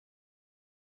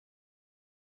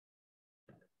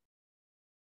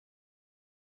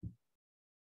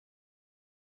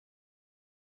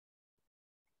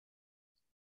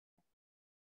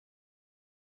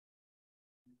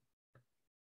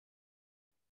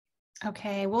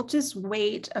Okay, we'll just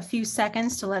wait a few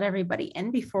seconds to let everybody in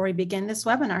before we begin this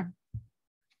webinar.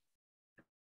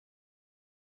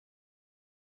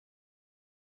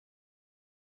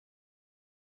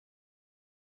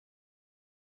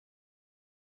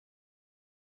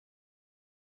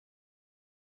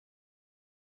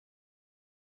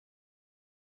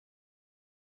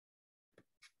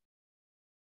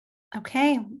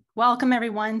 Okay, welcome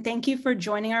everyone. Thank you for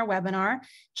joining our webinar,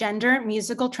 Gender,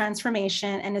 Musical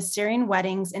Transformation, and Assyrian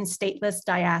Weddings in Stateless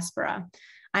Diaspora.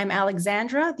 I'm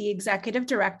Alexandra, the Executive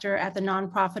Director at the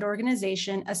nonprofit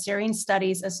organization Assyrian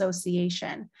Studies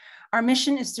Association. Our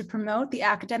mission is to promote the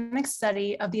academic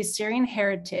study of the Assyrian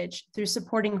heritage through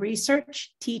supporting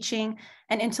research, teaching,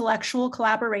 and intellectual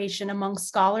collaboration among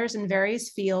scholars in various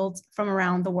fields from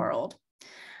around the world.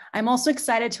 I'm also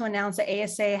excited to announce that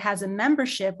ASA has a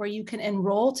membership where you can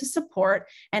enroll to support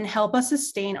and help us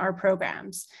sustain our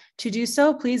programs. To do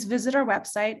so, please visit our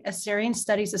website,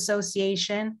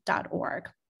 Assyrian-Studies-Association.org.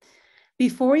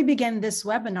 Before we begin this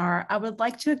webinar, I would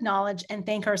like to acknowledge and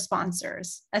thank our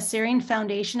sponsors, Assyrian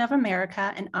Foundation of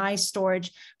America and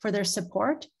iStorage for their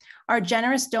support, our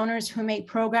generous donors who make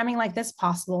programming like this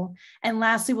possible, and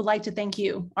lastly, would like to thank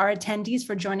you, our attendees,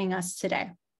 for joining us today.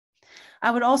 I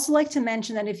would also like to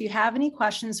mention that if you have any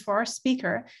questions for our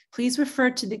speaker, please refer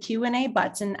to the Q&A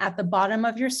button at the bottom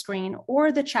of your screen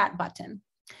or the chat button.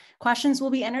 Questions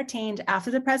will be entertained after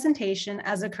the presentation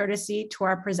as a courtesy to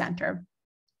our presenter.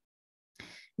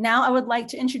 Now I would like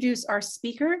to introduce our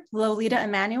speaker, Lolita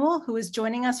Emmanuel, who is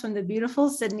joining us from the beautiful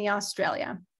Sydney,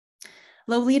 Australia.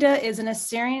 Lolita is an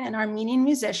Assyrian and Armenian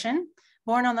musician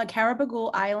born on the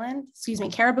Carabagul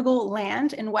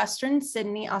land in Western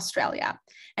Sydney, Australia,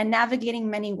 and navigating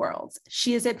many worlds.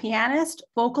 She is a pianist,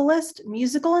 vocalist,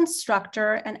 musical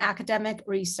instructor, and academic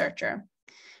researcher.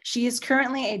 She is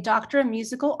currently a Doctor of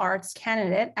Musical Arts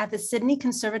candidate at the Sydney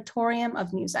Conservatorium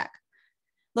of Music.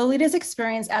 Lolita's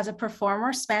experience as a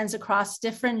performer spans across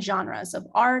different genres of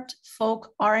art,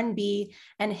 folk, R&B,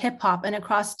 and hip hop, and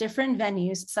across different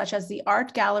venues such as the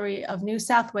Art Gallery of New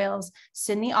South Wales,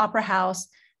 Sydney Opera House,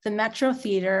 the Metro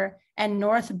Theatre, and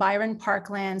North Byron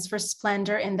Parklands for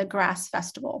Splendour in the Grass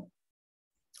Festival.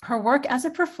 Her work as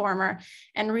a performer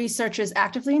and researcher is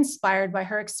actively inspired by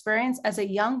her experience as a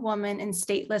young woman in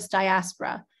Stateless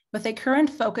Diaspora, with a current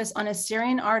focus on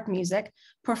Assyrian art music,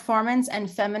 performance,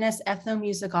 and feminist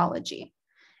ethnomusicology.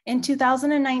 In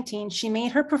 2019, she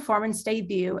made her performance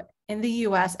debut in the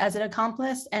US as an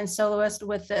accompanist and soloist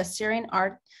with the Assyrian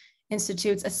Art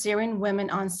Institute's Assyrian Women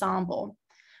Ensemble.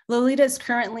 Lolita is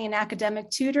currently an academic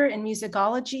tutor in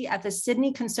musicology at the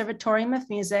Sydney Conservatorium of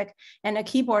Music and a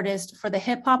keyboardist for the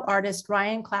hip-hop artist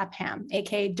Ryan Clapham,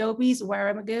 aka Dobie's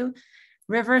Warramagu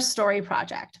River Story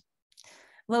Project.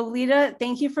 Lolita,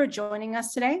 thank you for joining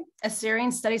us today.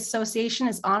 Assyrian Studies Association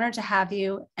is honored to have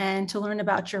you and to learn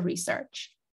about your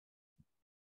research.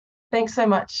 Thanks so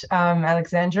much,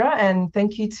 Alexandra, and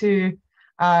thank you to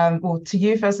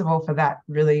you, first of all, for that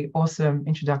really awesome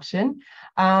introduction.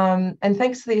 And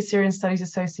thanks to the Assyrian Studies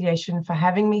Association for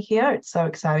having me here. It's so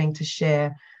exciting to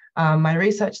share my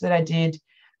research that I did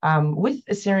with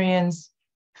Assyrians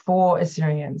for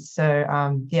Assyrians. So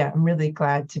yeah, I'm really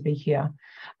glad to be here.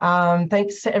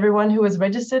 Thanks to everyone who has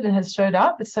registered and has showed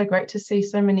up. It's so great to see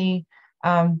so many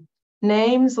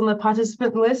names on the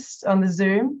participant list on the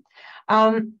Zoom.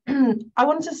 I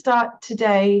wanted to start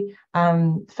today,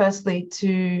 firstly,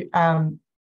 to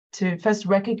first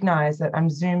recognize that I'm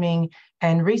Zooming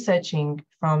and researching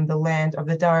from the land of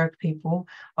the Darug people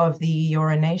of the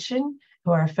Eora Nation,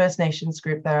 who are a First Nations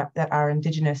group that are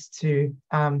Indigenous to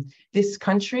this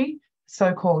country,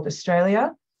 so-called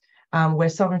Australia, where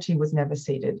sovereignty was never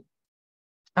ceded.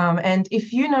 And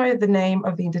if you know the name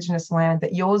of the Indigenous land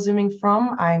that you're Zooming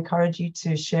from, I encourage you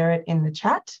to share it in the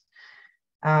chat.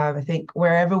 I think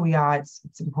wherever we are, it's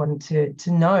important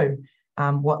to know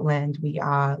what land we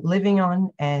are living on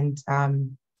and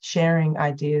sharing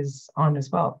ideas on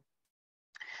as well.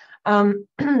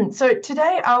 So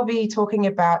today I'll be talking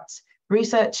about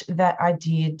research that I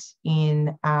did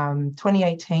in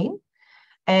 2018.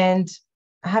 And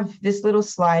I have this little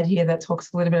slide here that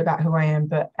talks a little bit about who I am,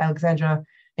 but Alexandra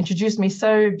introduced me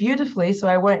so beautifully, so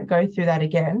I won't go through that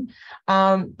again.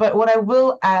 But what I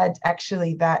will add,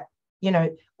 actually, that, you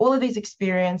know, all of these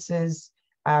experiences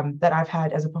that I've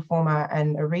had as a performer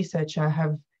and a researcher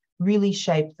have really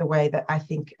shaped the way that I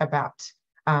think about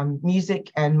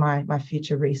music and my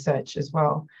future research as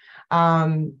well.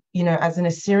 You know, as an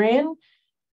Assyrian,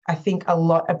 I think a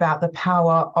lot about the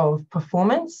power of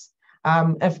performance.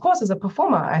 Of course, as a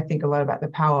performer, I think a lot about the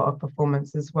power of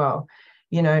performance as well.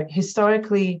 You know,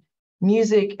 historically,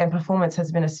 music and performance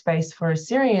has been a space for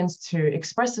Assyrians to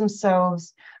express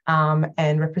themselves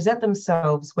and represent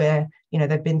themselves where,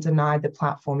 they've been denied the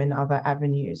platform in other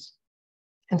avenues.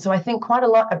 And so I think quite a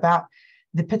lot about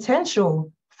the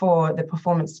potential for the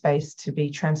performance space to be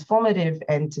transformative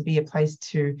and to be a place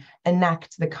to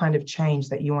enact the kind of change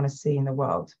that you want to see in the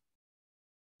world.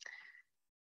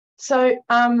 So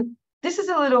this is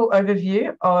a little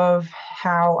overview of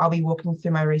how I'll be walking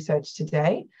through my research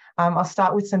today. I'll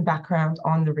start with some background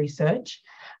on the research,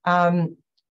 and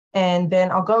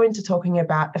then I'll go into talking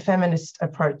about a feminist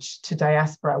approach to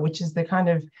diaspora, which is the kind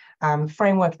of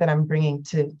framework that I'm bringing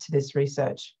to this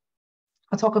research.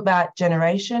 I'll talk about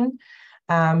generation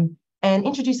and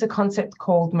introduce a concept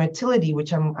called motility,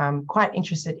 which I'm quite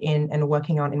interested in and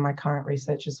working on in my current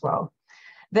research as well.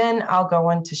 Then I'll go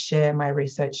on to share my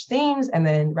research themes and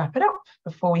then wrap it up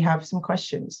before we have some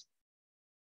questions.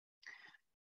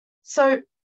 So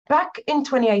back in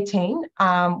 2018,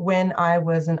 when I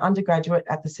was an undergraduate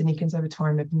at the Sydney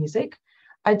Conservatorium of Music,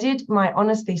 I did my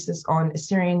honours thesis on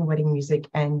Assyrian wedding music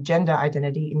and gender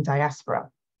identity in diaspora.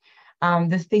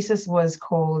 The thesis was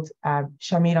called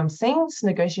Shamiram Sings,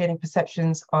 Negotiating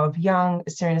Perceptions of Young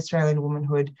Assyrian-Australian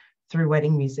Womanhood Through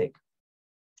Wedding Music.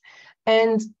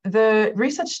 And the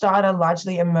research data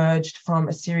largely emerged from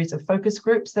a series of focus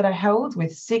groups that I held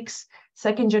with 6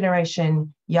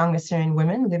 second-generation young Assyrian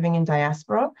women living in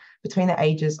diaspora between the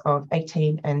ages of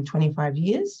 18 and 25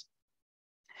 years.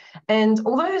 And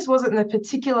although this wasn't the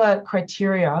particular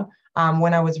criteria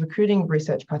when I was recruiting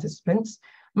research participants,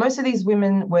 most of these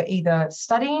women were either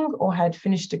studying or had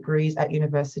finished degrees at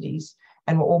universities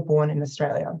and were all born in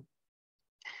Australia.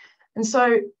 And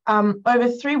so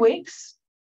over 3 weeks,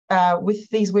 with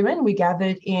these women, we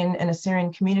gathered in an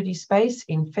Assyrian community space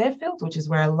in Fairfield, which is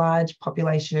where a large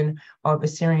population of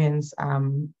Assyrians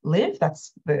live.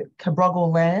 That's the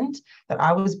Cabrogal land that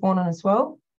I was born on as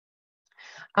well.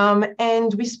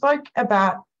 And we spoke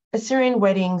about Assyrian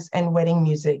weddings and wedding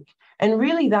music. And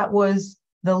really that was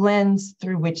the lens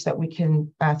through which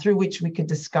we could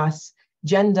discuss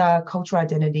gender, cultural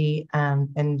identity,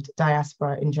 and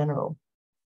diaspora in general.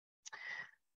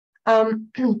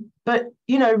 But,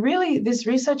 really this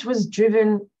research was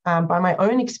driven by my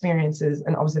own experiences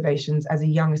and observations as a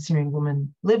young Assyrian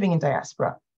woman living in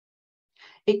diaspora.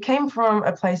 It came from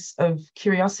a place of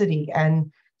curiosity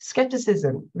and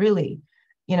skepticism, really.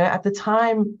 At the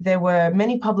time, there were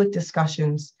many public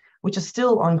discussions, which are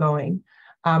still ongoing,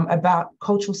 about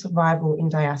cultural survival in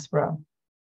diaspora.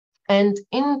 And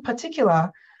in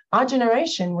particular, our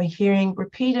generation, we're hearing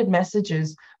repeated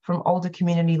messages from older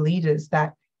community leaders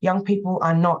that young people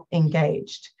are not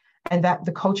engaged and that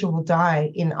the culture will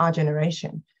die in our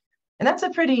generation. And that's a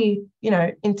pretty,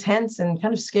 intense and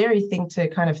kind of scary thing to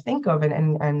kind of think of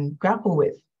and grapple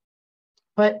with.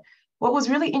 But what was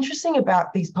really interesting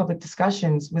about these public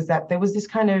discussions was that there was this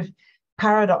kind of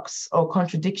paradox or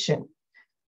contradiction.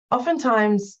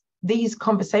 Oftentimes, these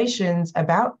conversations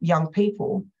about young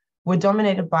people were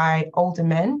dominated by older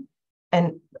men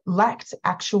and lacked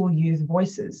actual youth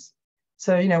voices.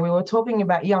 So, we were talking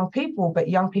about young people, but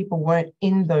young people weren't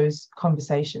in those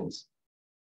conversations.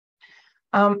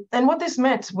 And what this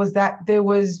meant was that there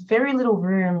was very little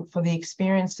room for the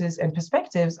experiences and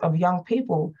perspectives of young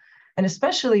people, and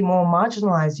especially more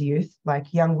marginalized youth,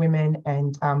 like young women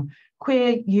and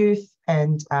queer youth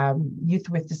and youth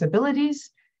with disabilities,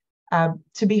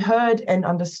 to be heard and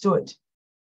understood.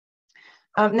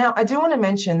 Now, I do want to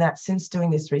mention that since doing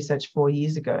this research 4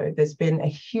 years ago, there's been a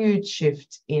huge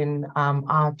shift in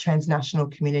our transnational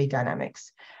community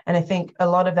dynamics. And I think a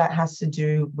lot of that has to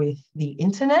do with the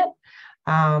internet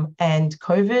and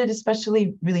COVID,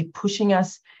 especially really pushing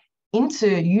us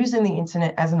into using the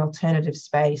internet as an alternative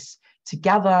space to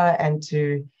gather and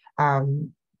to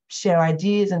share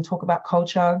ideas and talk about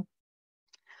culture.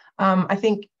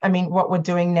 What we're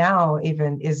doing now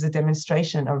even is a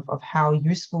demonstration of how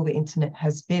useful the internet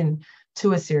has been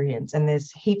to Assyrians. And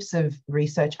there's heaps of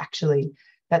research actually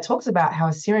that talks about how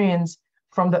Assyrians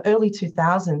from the early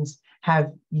 2000s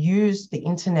have used the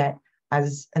internet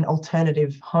as an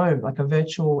alternative home, like a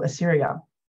virtual Assyria.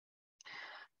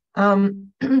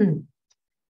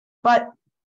 But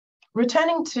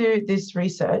returning to this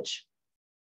research,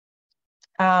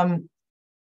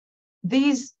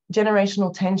 these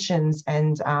generational tensions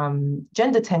and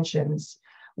gender tensions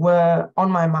were on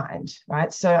my mind,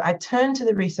 right? So I turned to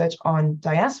the research on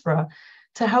diaspora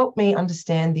to help me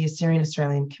understand the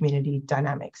Assyrian-Australian community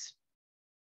dynamics.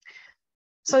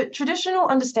 So traditional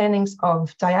understandings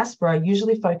of diaspora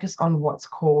usually focus on what's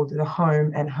called the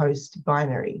home and host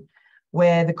binary,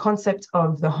 where the concept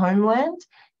of the homeland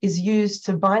is used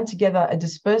to bind together a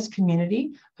dispersed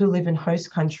community who live in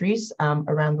host countries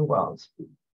around the world.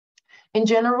 In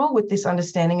general, with this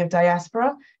understanding of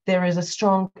diaspora, there is a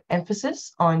strong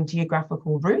emphasis on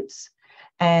geographical roots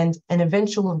and an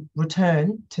eventual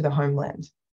return to the homeland.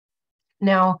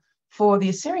 Now, for the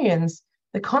Assyrians,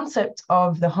 the concept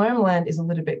of the homeland is a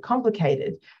little bit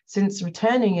complicated, since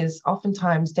returning is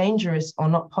oftentimes dangerous or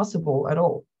not possible at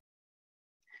all.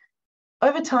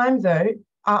 Over time, though,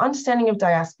 our understanding of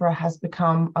diaspora has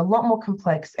become a lot more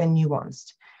complex and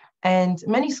nuanced, and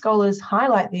many scholars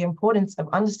highlight the importance of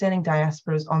understanding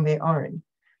diasporas on their own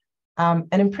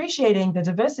and appreciating the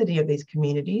diversity of these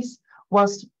communities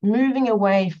whilst moving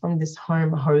away from this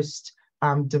home-host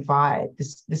divide,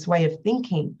 this way of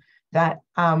thinking that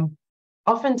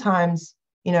oftentimes,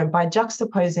 by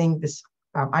juxtaposing this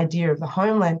idea of the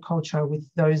homeland culture with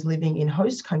those living in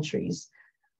host countries,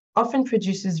 often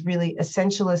produces really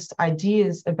essentialist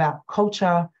ideas about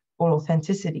culture or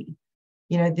authenticity.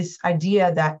 This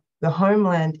idea that the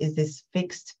homeland is this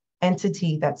fixed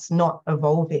entity that's not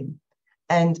evolving.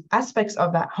 And aspects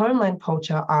of that homeland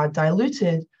culture are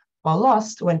diluted or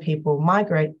lost when people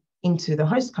migrate into the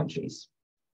host countries.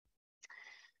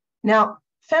 Now,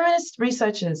 feminist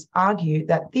researchers argue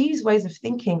that these ways of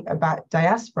thinking about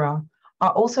diaspora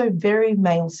are also very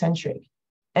male-centric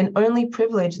and only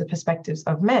privilege the perspectives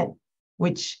of men,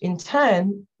 which in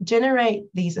turn generate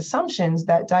these assumptions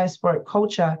that diasporic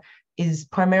culture is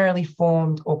primarily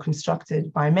formed or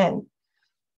constructed by men.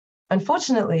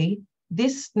 Unfortunately,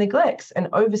 this neglects and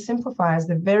oversimplifies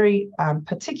the very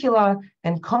particular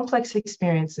and complex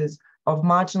experiences of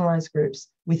marginalized groups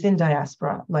within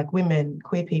diaspora, like women,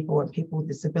 queer people, and people with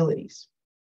disabilities.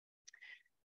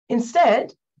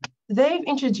 Instead, they've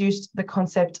introduced the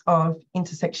concept of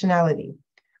intersectionality,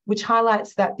 which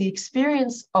highlights that the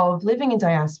experience of living in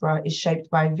diaspora is shaped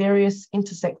by various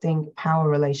intersecting power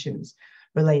relations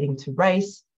relating to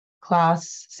race,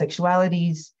 class,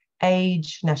 sexualities,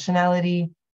 age, nationality,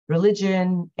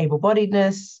 religion,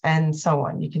 able-bodiedness, and so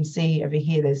on. You can see over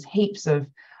here, there's heaps of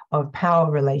power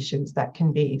relations that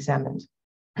can be examined.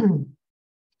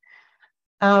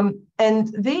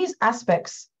 And these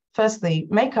aspects, firstly,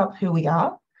 make up who we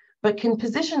are, but can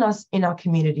position us in our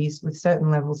communities with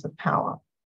certain levels of power.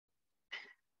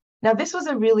 Now, this was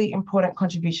a really important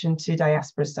contribution to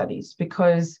diaspora studies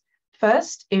because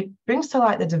first, it brings to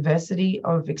light the diversity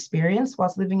of experience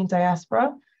whilst living in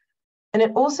diaspora. And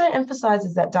it also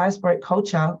emphasizes that diasporic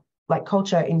culture, like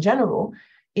culture in general,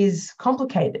 is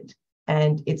complicated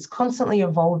and it's constantly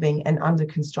evolving and under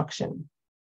construction.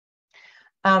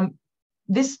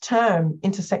 This term,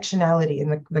 intersectionality,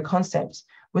 and the concept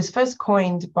was first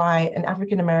coined by an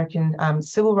African-American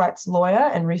civil rights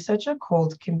lawyer and researcher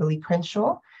called Kimberly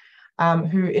Crenshaw,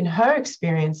 who in her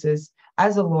experiences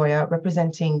as a lawyer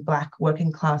representing Black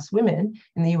working class women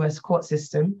in the US court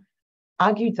system,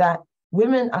 argued that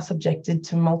women are subjected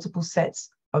to multiple sets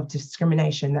of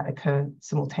discrimination that occur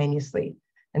simultaneously.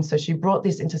 And so she brought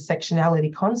this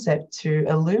intersectionality concept to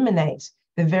illuminate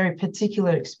the very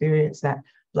particular experience that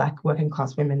Black working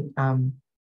class women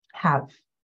have.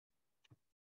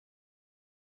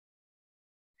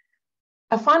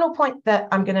 A final point that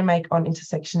I'm going to make on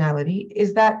intersectionality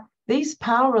is that these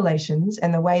power relations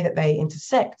and the way that they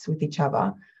intersect with each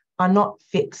other are not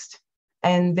fixed,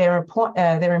 and their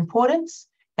importance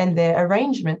and their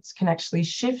arrangements can actually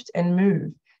shift and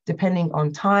move depending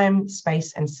on time,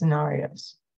 space, and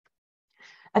scenarios.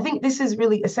 I think this is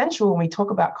really essential when we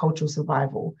talk about cultural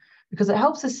survival, because it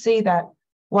helps us see that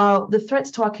while the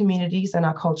threats to our communities and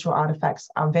our cultural artifacts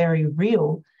are very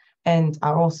real and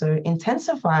are also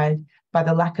intensified by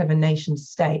the lack of a nation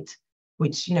state,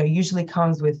 which usually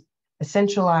comes with a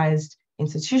centralized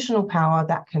institutional power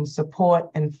that can support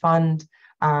and fund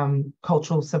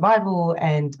cultural survival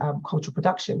and cultural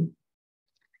production.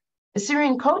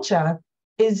 Assyrian culture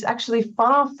is actually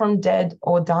far from dead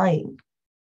or dying.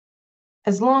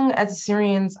 As long as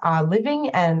Assyrians are living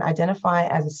and identify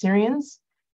as Assyrians,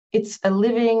 it's a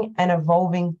living and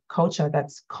evolving culture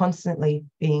that's constantly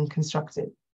being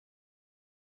constructed.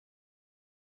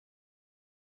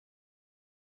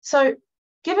 So,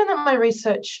 given that my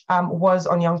research was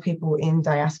on young people in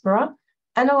diaspora,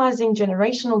 analysing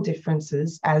generational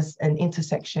differences as an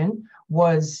intersection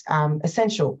was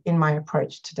essential in my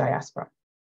approach to diaspora.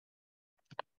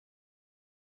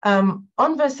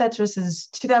 Onver Setterus's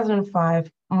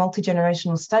 2005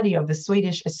 multi-generational study of the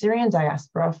Swedish Assyrian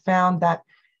diaspora found that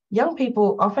young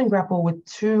people often grapple with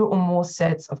two or more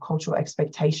sets of cultural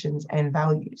expectations and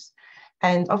values,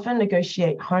 and often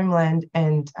negotiate homeland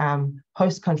and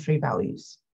host country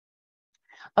values.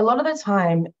 A lot of the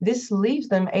time, this leaves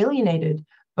them alienated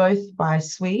both by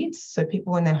Swedes, so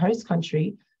people in their host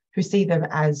country who see them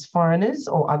as foreigners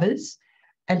or others,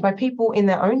 and by people in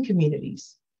their own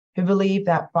communities who believe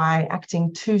that by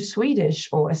acting too Swedish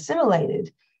or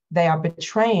assimilated, they are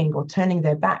betraying or turning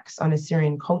their backs on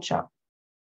Assyrian culture.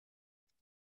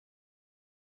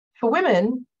 For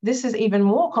women, this is even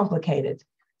more complicated,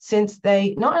 since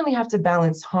they not only have to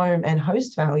balance home and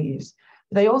host values,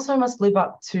 they also must live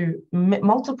up to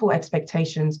multiple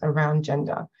expectations around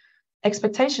gender,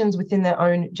 expectations within their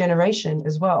own generation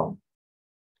as well.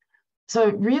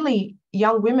 So really,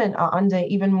 young women are under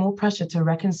even more pressure to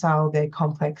reconcile their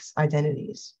complex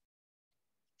identities.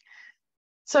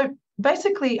 So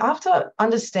basically, after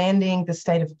understanding the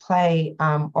state of play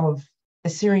of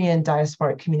Assyrian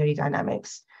diasporic community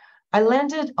dynamics, I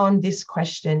landed on this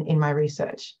question in my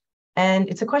research, and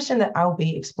it's a question that I'll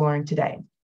be exploring today.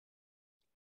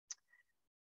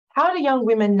 How do young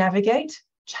women navigate,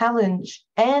 challenge,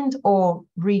 and/or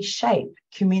reshape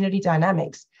community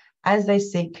dynamics as they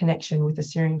seek connection with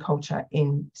Assyrian culture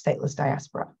in stateless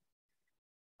diaspora?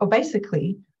 Or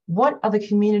basically, what are the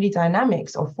community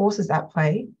dynamics or forces at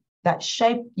play that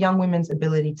shape young women's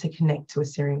ability to connect to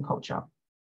Assyrian culture?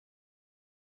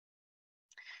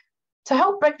 To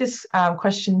help break this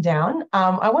question down,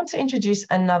 I want to introduce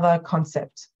another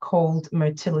concept called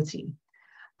motility.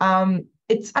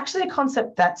 It's actually a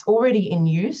concept that's already in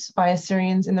use by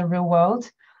Assyrians in the real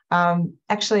world.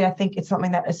 Actually, I think it's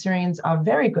something that Assyrians are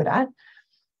very good at.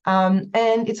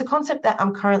 And it's a concept that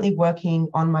I'm currently working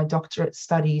on my doctorate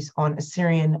studies on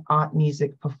Assyrian art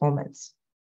music performance.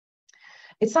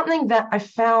 It's something that I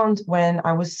found when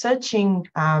I was searching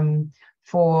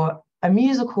for a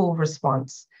musical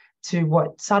response to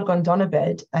what Sargon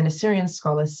Donabed, an Assyrian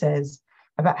scholar, says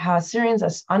about how Assyrians are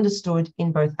understood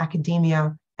in both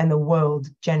academia and the world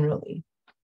generally.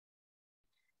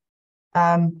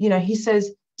 He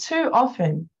says, too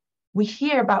often we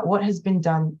hear about what has been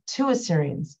done to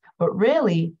Assyrians, but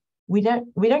rarely we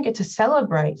don't get to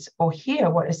celebrate or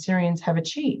hear what Assyrians have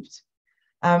achieved.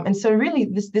 And so really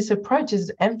this approach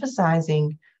is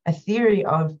emphasizing a theory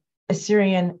of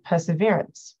Assyrian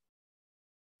perseverance.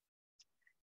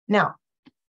 Now,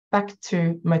 back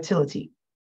to motility.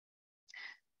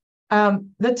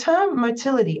 The term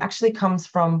motility actually comes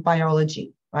from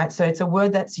biology, right? So it's a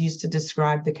word that's used to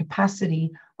describe the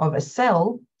capacity of a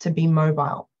cell to be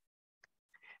mobile.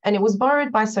 And it was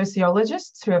borrowed by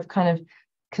sociologists who have kind of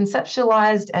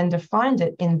conceptualized and defined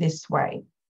it in this way.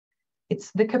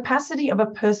 It's the capacity of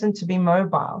a person to be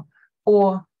mobile,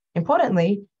 or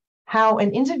importantly, how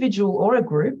an individual or a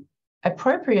group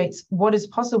appropriates what is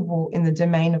possible in the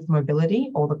domain of mobility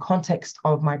or the context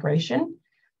of migration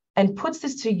and puts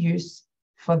this to use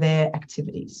for their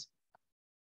activities.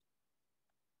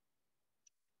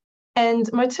 And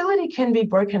motility can be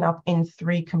broken up in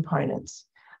three components.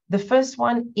 The first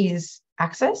one is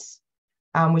access,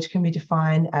 which can be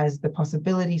defined as the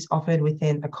possibilities offered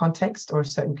within a context or a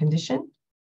certain condition.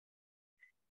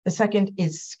 The second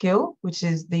is skill, which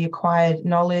is the acquired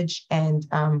knowledge and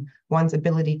one's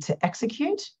ability to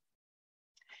execute.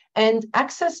 And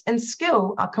access and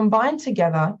skill are combined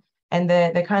together, and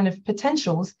they're kind of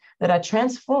potentials that are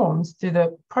transformed through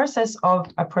the process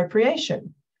of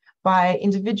appropriation by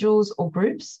individuals or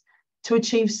groups to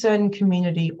achieve certain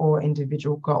community or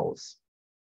individual goals.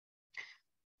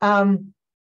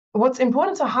 What's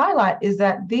important to highlight is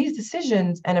that these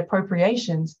decisions and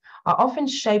appropriations are often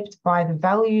shaped by the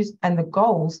values and the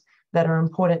goals that are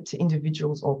important to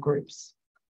individuals or groups.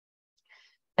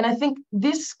 And I think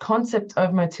this concept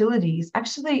of motility is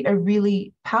actually a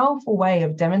really powerful way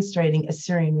of demonstrating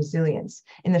Assyrian resilience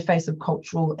in the face of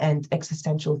cultural and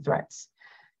existential threats.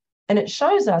 And it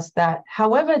shows us that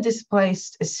however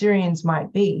displaced Assyrians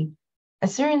might be,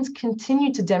 Assyrians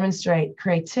continue to demonstrate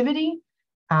creativity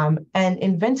and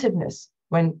inventiveness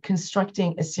when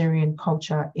constructing Assyrian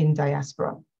culture in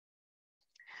diaspora.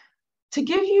 To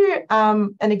give you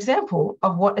an example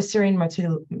of what Assyrian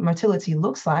motility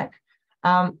looks like,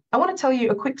 I want to tell you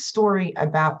a quick story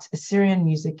about Assyrian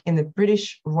music in the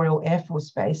British Royal Air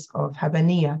Force Base of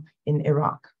Habbaniyah in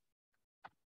Iraq.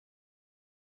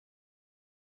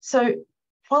 So,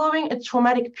 following a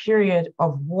traumatic period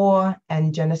of war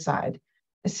and genocide,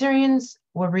 Assyrians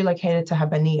were relocated to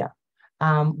Habbaniyah,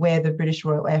 where the British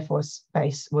Royal Air Force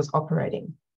Base was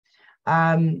operating.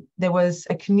 There was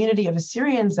a community of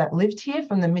Assyrians that lived here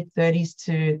from the mid-30s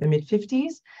to the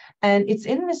mid-50s, and it's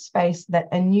in this space that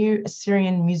a new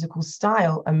Assyrian musical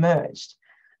style emerged,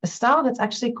 a style that's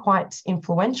actually quite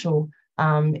influential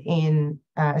in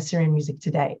Assyrian music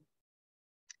today.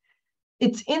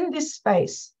 It's in this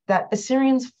space that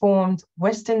Assyrians formed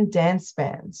Western dance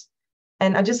bands,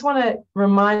 And I just want to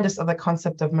remind us of the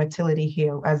concept of motility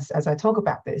here as I talk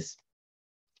about this.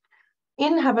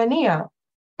 In Habbaniyah,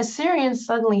 Assyrians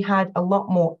suddenly had a lot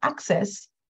more access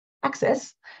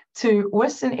to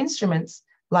Western instruments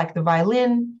like the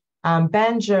violin,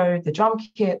 banjo, the drum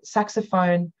kit,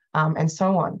 saxophone, and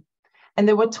so on. And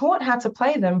they were taught how to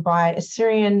play them by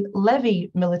Assyrian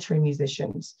levy military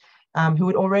musicians who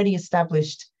had already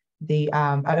established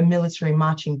a military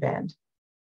marching band.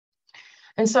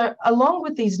 And so along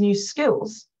with these new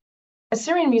skills,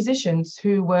 Assyrian musicians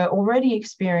who were already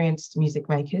experienced music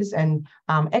makers and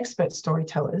expert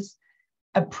storytellers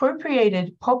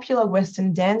appropriated popular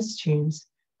Western dance tunes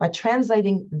by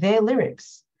translating their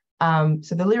lyrics,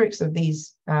 so the lyrics of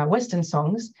these Western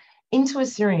songs, into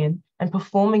Assyrian and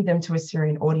performing them to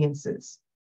Assyrian audiences.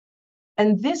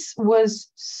 And this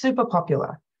was super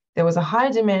popular. There was a high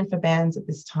demand for bands at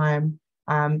this time.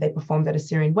 They performed at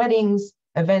Assyrian weddings,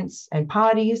 events, and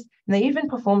parties, and they even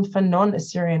performed for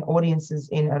non-Assyrian audiences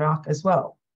in Iraq as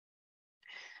well.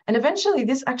 And eventually,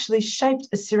 this actually shaped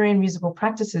Assyrian musical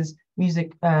practices,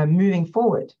 moving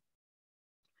forward.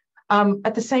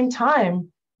 At the same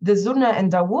time, the Zurna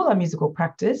and Dawula musical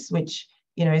practice, which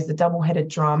is the double-headed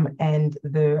drum and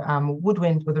the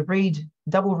woodwind with a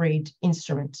double reed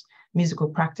instrument musical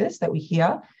practice that we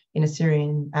hear in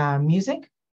Assyrian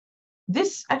music,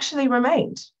 this actually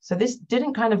remained. So this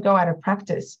didn't kind of go out of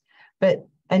practice, but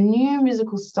a new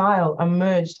musical style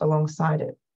emerged alongside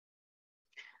it.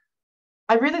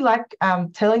 I really like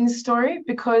telling this story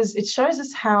because it shows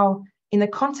us how, in the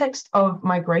context of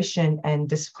migration and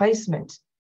displacement,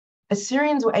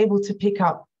 Assyrians were able to pick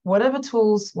up whatever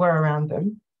tools were around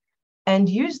them and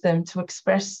use them to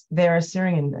express their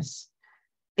Assyrianness.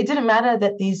 It didn't matter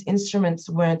that these instruments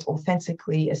weren't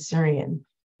authentically Assyrian.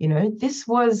 This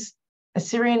was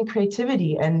Assyrian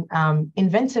creativity and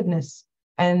inventiveness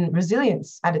and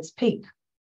resilience at its peak.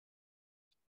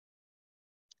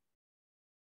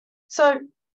 So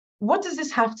what does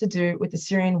this have to do with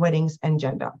Assyrian weddings and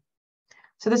gender?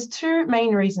 So there's two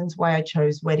main reasons why I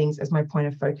chose weddings as my point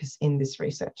of focus in this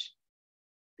research.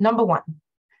 Number one,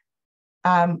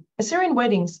 Assyrian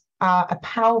weddings are a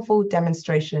powerful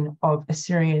demonstration of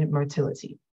Assyrian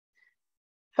motility.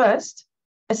 First,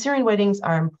 Assyrian weddings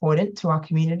are important to our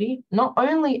community, not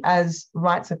only as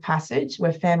rites of passage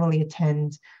where family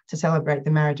attend to celebrate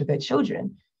the marriage of their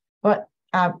children, but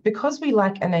because we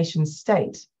like a nation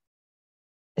state,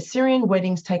 Assyrian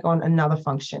weddings take on another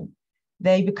function.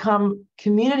 They become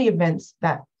community events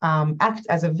that act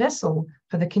as a vessel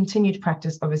for the continued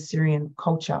practice of Assyrian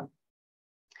culture.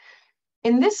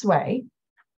 In this way,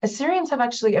 Assyrians have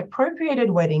actually appropriated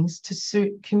weddings to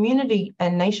suit community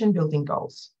and nation building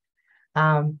goals.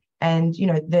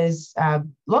 There's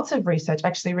lots of research,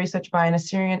 actually research by an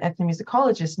Assyrian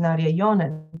ethnomusicologist, Nadia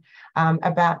Yonan,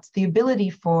 about the ability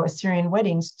for Assyrian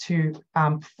weddings to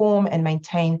form and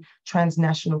maintain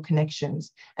transnational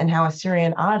connections, and how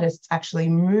Assyrian artists actually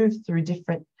move through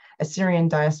different Assyrian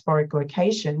diasporic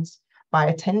locations by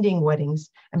attending weddings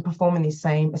and performing the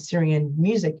same Assyrian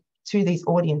music to these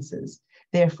audiences,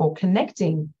 therefore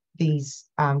connecting these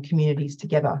communities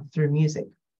together through music.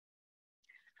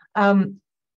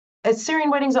 Assyrian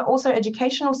weddings are also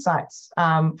educational sites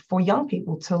for young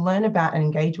people to learn about and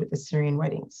engage with Assyrian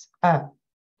weddings,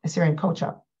 Assyrian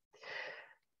culture.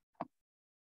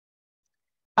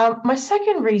 My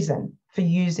second reason for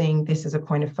using this as a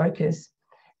point of focus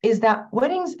is that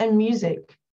weddings and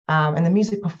music and the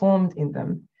music performed in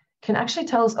them can actually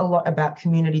tell us a lot about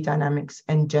community dynamics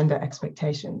and gender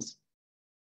expectations.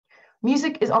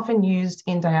 Music is often used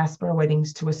in diaspora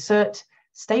weddings to assert,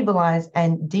 stabilize,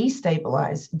 and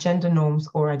destabilize gender norms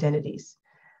or identities.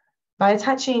 By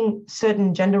attaching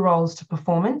certain gender roles to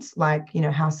performance, like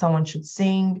how someone should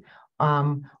sing,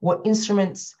 what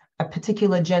instruments a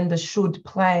particular gender should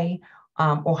play,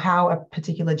 or how a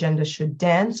particular gender should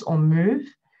dance or move,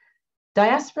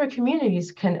 diaspora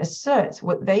communities can assert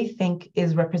what they think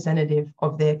is representative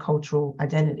of their cultural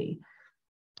identity,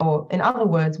 or in other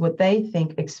words, what they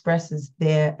think expresses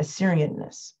their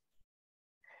Assyrianness.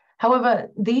 However,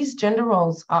 these gender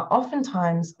roles are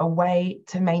oftentimes a way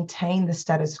to maintain the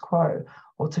status quo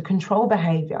or to control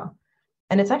behavior.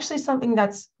 And it's actually something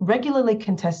that's regularly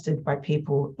contested by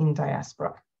people in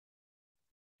diaspora.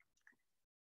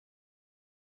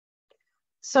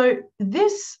 So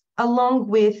this, along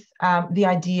with the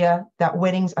idea that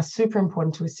weddings are super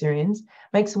important to Assyrians,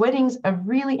 makes weddings a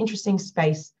really interesting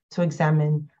space to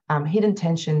examine hidden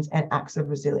tensions and acts of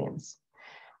resilience.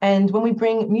 And when we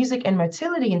bring music and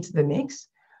motility into the mix,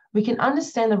 we can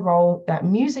understand the role that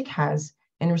music has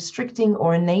in restricting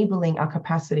or enabling our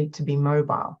capacity to be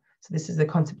mobile. So this is the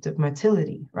concept of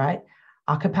motility, right?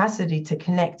 our capacity to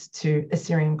connect to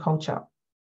Assyrian culture.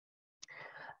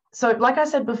 So like I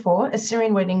said before,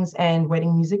 Assyrian weddings and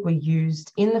wedding music were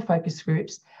used in the focus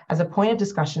groups as a point of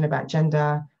discussion about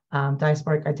gender,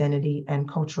 diasporic identity, and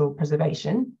cultural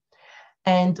preservation.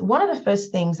 And one of the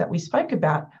first things that we spoke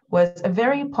about was a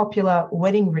very popular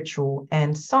wedding ritual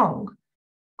and song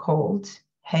called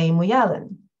Hey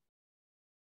Muyalan.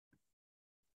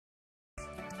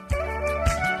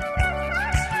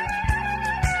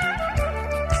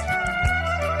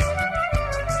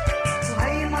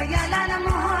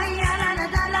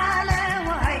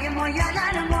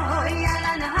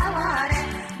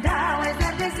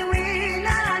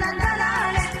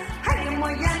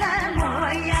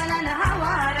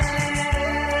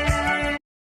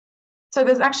 So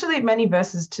there's actually many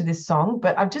verses to this song,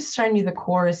 but I've just shown you the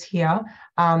chorus here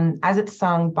as it's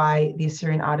sung by the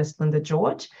Assyrian artist Linda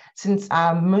George, since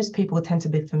most people tend to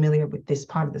be familiar with this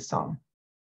part of the song.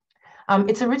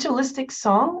 It's a ritualistic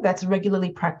song that's regularly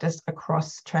practiced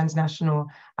across transnational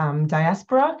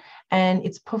diaspora, and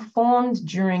it's performed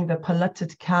during the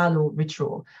Palatat Kalu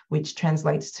ritual, which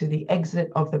translates to the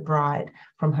exit of the bride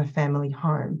from her family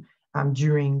home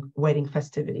during wedding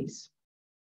festivities.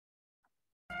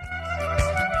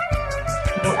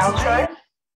 Outro.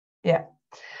 Yeah.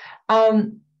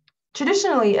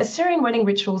 Traditionally, Assyrian wedding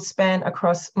rituals span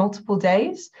across multiple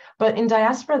days, but in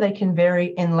diaspora, they can vary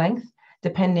in length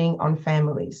depending on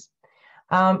families.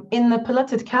 In the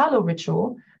Palatat Kalu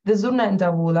ritual, the Zurna and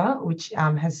Dawula, which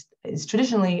is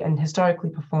traditionally and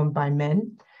historically performed by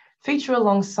men, feature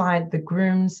alongside the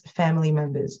groom's family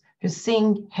members who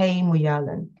sing Hey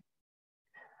Muyalan.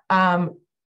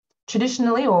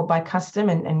 Traditionally, or by custom,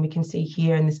 and we can see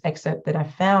here in this excerpt that I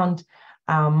found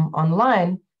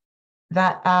online,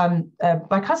 that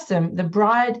by custom, the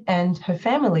bride and her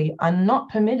family are not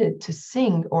permitted to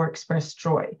sing or express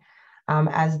joy,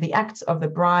 as the act of the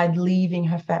bride leaving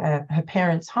her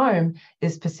parents' home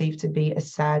is perceived to be a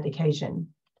sad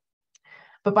occasion.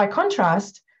 But by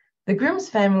contrast, the groom's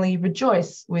family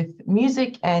rejoice with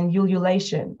music and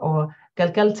ululation, or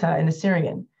galgalta in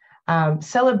Assyrian,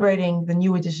 celebrating the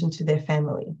new addition to their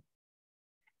family.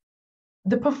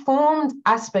 The performed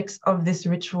aspects of this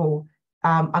ritual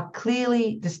are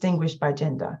clearly distinguished by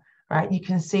gender, right? You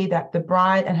can see that the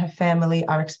bride and her family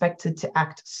are expected to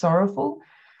act sorrowful,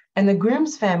 and the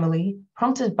groom's family,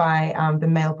 prompted by the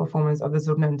male performance of the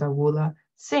Zurna and Dawula,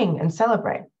 sing and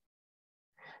celebrate.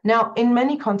 Now, in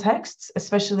many contexts,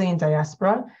 especially in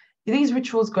diaspora, these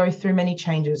rituals go through many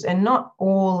changes, and not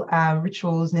all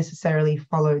rituals necessarily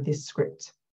follow this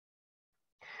script.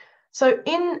 So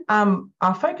in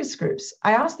our focus groups,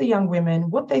 I asked the young women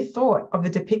what they thought of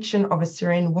the depiction of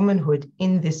Assyrian womanhood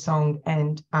in this song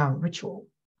and ritual.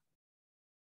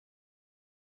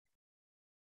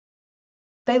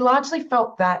 They largely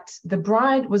felt that the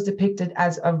bride was depicted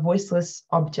as a voiceless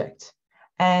object,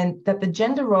 and that the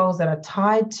gender roles that are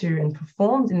tied to and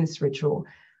performed in this ritual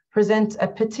present a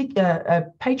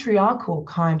patriarchal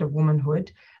kind of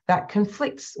womanhood that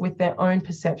conflicts with their own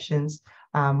perceptions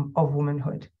of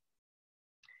womanhood.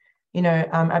 You know,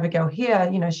 Abigail here,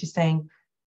 you know, she's saying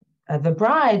the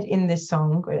bride in this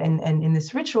song and in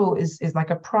this ritual is like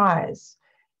a prize.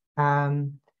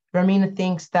 Romina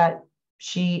thinks that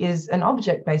she is an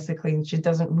object, basically, and she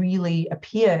doesn't really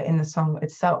appear in the song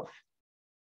itself.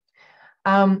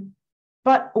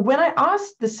 But when I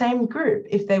asked the same group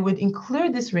if they would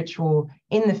include this ritual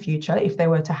in the future, if they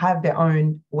were to have their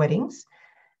own weddings,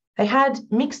 they had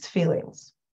mixed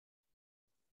feelings.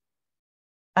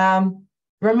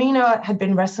 Romina had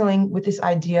been wrestling with this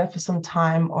idea for some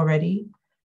time already.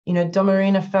 You know,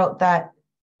 Domarina felt that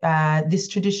this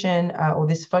tradition or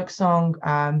this folk song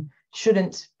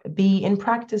shouldn't be in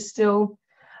practice still.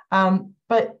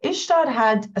 But Ishtad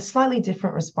had a slightly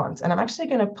different response, and I'm actually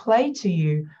going to play to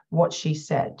you what she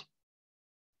said.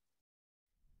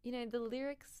 You know, the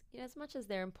lyrics, you know, as much as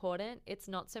they're important, it's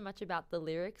not so much about the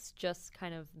lyrics, just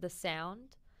kind of the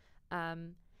sound,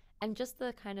 and just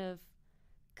the kind of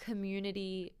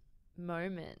community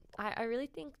moment. I really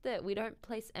think that we don't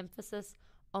place emphasis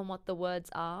on what the words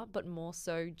are, but more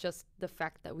so just the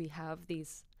fact that we have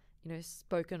these, you know,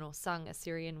 spoken or sung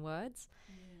Assyrian words.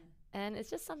 And it's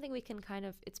just something we can kind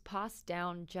of, it's passed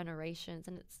down generations,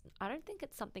 and I don't think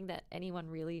it's something that anyone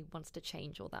really wants to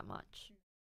change all that much.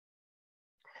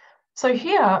 So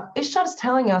here, Ishtad is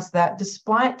telling us that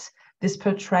despite this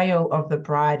portrayal of the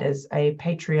bride as a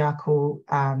patriarchal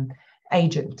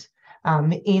agent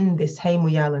in this Hey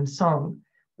Muyalan song,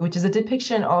 which is a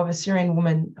depiction of Assyrian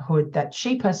womanhood that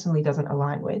she personally doesn't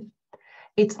align with,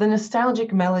 it's the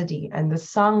nostalgic melody and the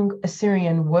sung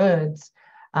Assyrian words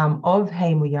of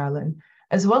Hey Muyalan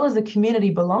as well as the community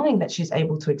belonging that she's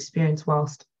able to experience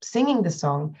whilst singing the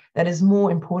song that is more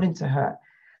important to her,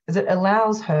 as it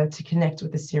allows her to connect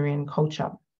with Assyrian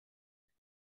culture.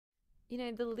 You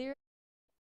know, the lyrics.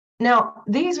 Now,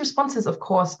 these responses, of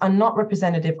course, are not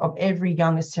representative of every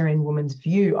young Assyrian woman's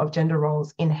view of gender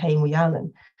roles in Hey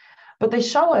Muyalan, but they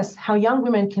show us how young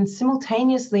women can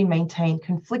simultaneously maintain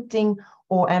conflicting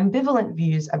or ambivalent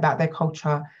views about their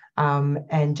culture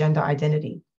and gender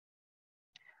identity.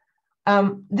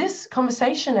 This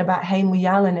conversation about Hey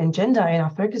Muyalan and gender in our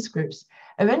focus groups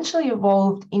eventually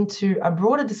evolved into a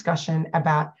broader discussion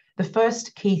about the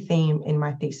first key theme in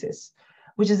my thesis,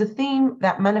 which is a theme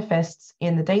that manifests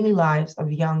in the daily lives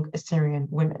of young Assyrian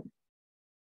women.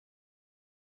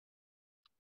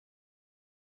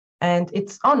 And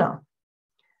it's honor.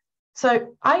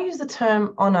 So I use the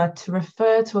term honor to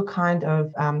refer to a kind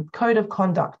of code of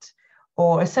conduct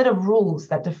or a set of rules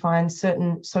that define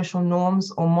certain social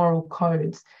norms or moral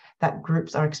codes that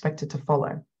groups are expected to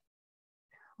follow.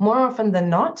 More often than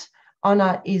not,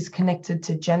 honor is connected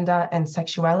to gender and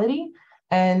sexuality,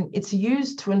 and it's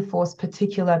used to enforce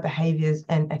particular behaviors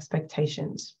and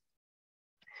expectations.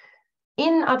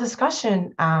 In our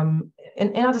discussion,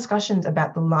 in our discussions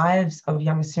about the lives of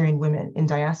young Assyrian women in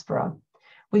diaspora,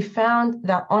 we found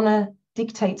that honor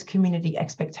dictates community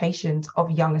expectations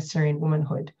of young Assyrian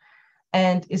womanhood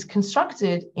and is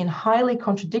constructed in highly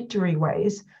contradictory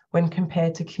ways when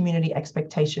compared to community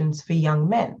expectations for young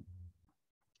men.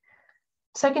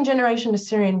 Second generation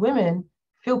Assyrian women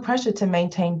feel pressure to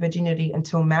maintain virginity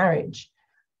until marriage,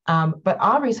 but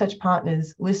our research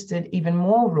partners listed even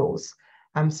more rules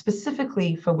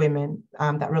specifically for women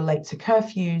that relate to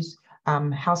curfews,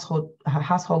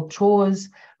 household chores,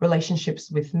 relationships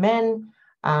with men,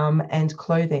 and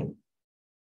clothing.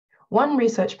 One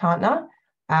research partner,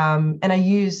 and I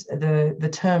use the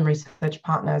term research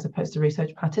partner as opposed to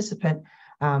research participant,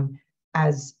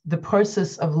 as the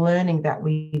process of learning that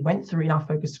we went through in our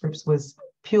focus groups was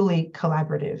purely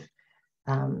collaborative.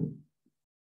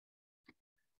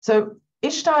 So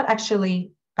Ishtad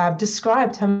actually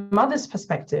described her mother's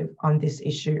perspective on this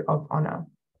issue of honor.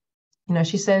 You know,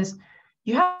 she says,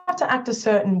 you have to act a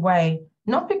certain way,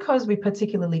 not because we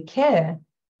particularly care,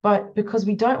 but because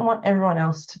we don't want everyone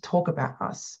else to talk about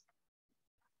us.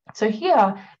 So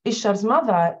here, Ishtad's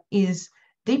mother is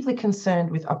deeply concerned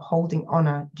with upholding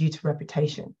honor due to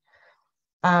reputation.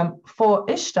 For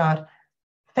Ishtad,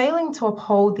 failing to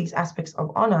uphold these aspects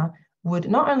of honor would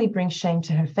not only bring shame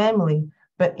to her family,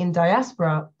 but in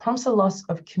diaspora prompts a loss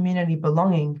of community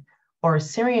belonging or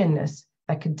Assyrianness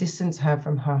that could distance her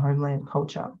from her homeland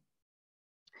culture.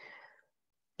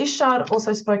 Ishtad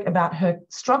also spoke about her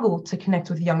struggle to connect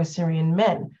with young Assyrian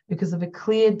men because of a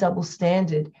clear double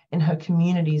standard in her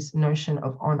community's notion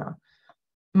of honor.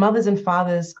 Mothers and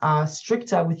fathers are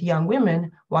stricter with young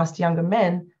women, whilst younger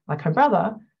men, like her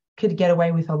brother, could get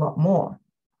away with a lot more.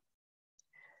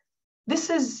 This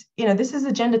is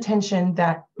a gender tension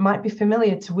that might be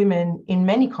familiar to women in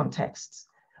many contexts,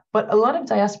 but a lot of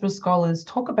diaspora scholars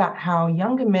talk about how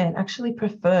younger men actually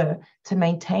prefer to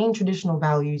maintain traditional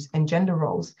values and gender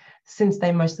roles since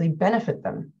they mostly benefit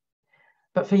them.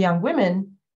 But for young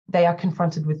women, they are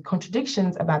confronted with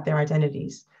contradictions about their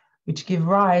identities, which give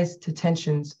rise to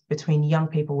tensions between young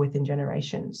people within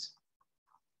generations.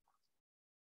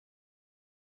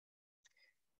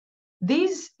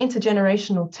 These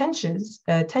intra-generational tensions,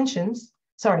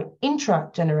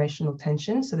 intra-generational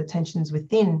tensions, so the tensions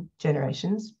within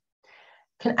generations,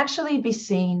 can actually be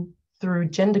seen through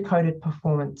gender-coded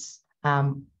performance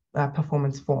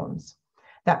forms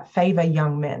that favor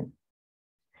young men.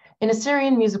 In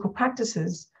Assyrian musical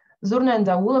practices, Zurna and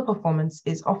Dawula performance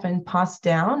is often passed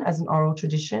down as an oral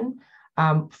tradition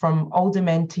from older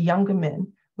men to younger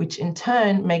men, which in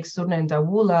turn makes Zurna and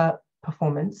Dawula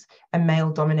performance a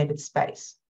male-dominated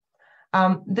space.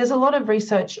 There's a lot of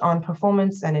research on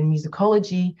performance and in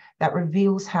musicology that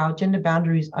reveals how gender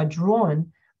boundaries are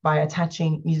drawn by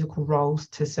attaching musical roles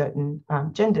to certain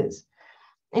genders.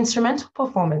 Instrumental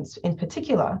performance, in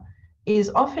particular,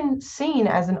 is often seen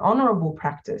as an honorable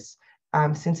practice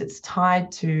since it's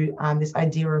tied to this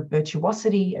idea of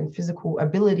virtuosity and physical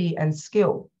ability and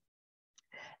skill.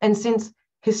 And since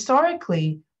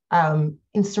historically,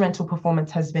 instrumental performance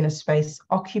has been a space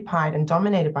occupied and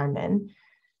dominated by men,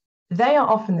 they are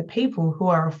often the people who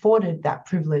are afforded that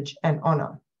privilege and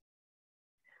honor.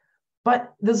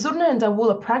 But the Zurna and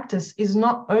Dawula practice is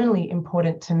not only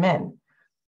important to men.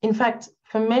 In fact,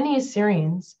 for many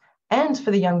Assyrians and for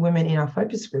the young women in our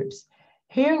focus groups,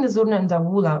 hearing the Zurna and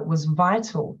Dawula was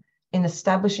vital in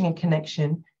establishing a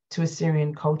connection to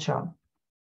Assyrian culture.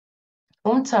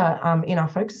 In our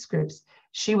focus groups,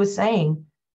 she was saying,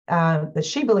 that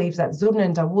she believes that Zurna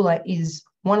and Dawula is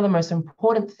one of the most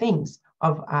important things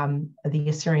of the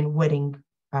Assyrian wedding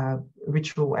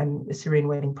ritual and Assyrian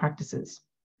wedding practices.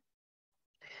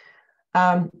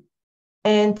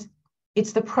 And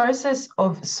it's the process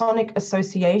of sonic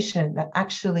association that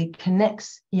actually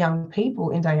connects young people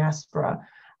in diaspora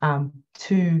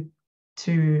to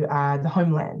the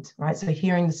homeland, right? So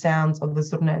hearing the sounds of the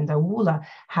Zurna and Dawula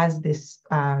has this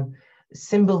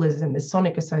symbolism, the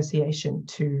sonic association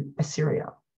to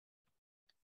Assyria.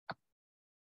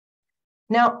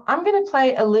 Now, I'm going to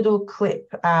play a little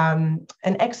clip, an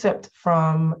excerpt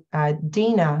from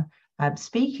Dina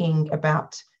speaking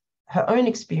about her own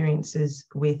experiences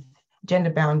with gender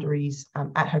boundaries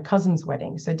at her cousin's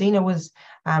wedding. So Dina was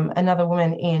another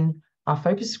woman in our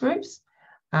focus groups,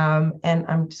 and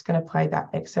I'm just going to play that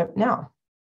excerpt now.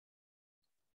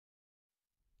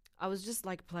 I was just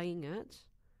like playing it,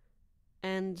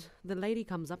 and the lady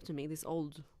comes up to me, this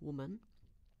old woman.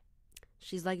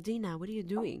 She's like, Dina, what are you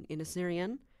doing? In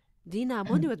Assyrian, Dina,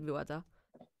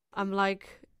 I'm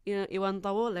like, Iwan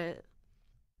Tawole.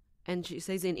 And she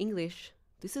says in English,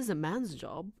 this is a man's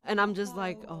job. And I'm just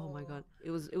like, oh my God, it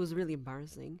was really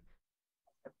embarrassing.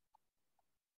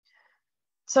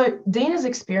 So Dina's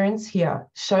experience here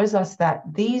shows us that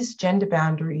these gender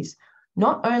boundaries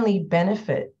not only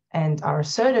benefit and are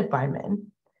asserted by men,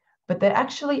 but they're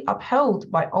actually upheld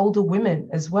by older women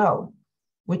as well,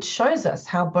 which shows us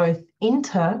how both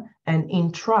inter and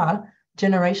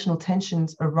intra-generational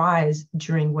tensions arise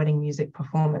during wedding music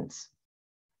performance.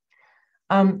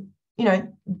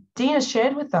 Dina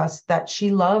shared with us that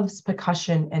she loves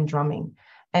percussion and drumming,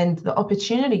 and the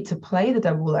opportunity to play the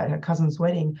dawula at her cousin's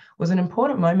wedding was an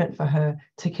important moment for her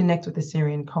to connect with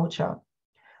Assyrian culture.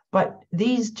 But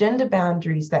these gender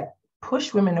boundaries that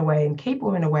push women away and keep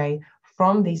women away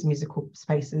from these musical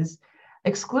spaces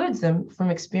excludes them from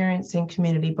experiencing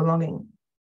community belonging.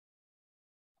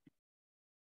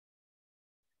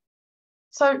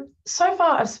 So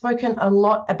far I've spoken a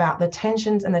lot about the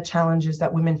tensions and the challenges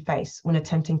that women face when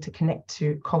attempting to connect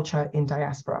to culture in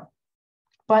diaspora.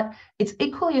 But it's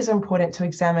equally as important to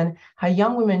examine how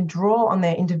young women draw on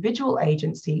their individual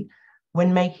agency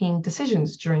when making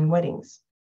decisions during weddings.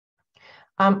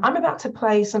 I'm about to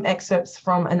play some excerpts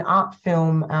from an art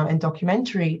film and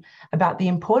documentary about the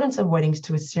importance of weddings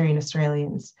to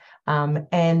Assyrian-Australians,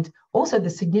 and also the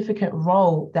significant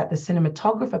role that the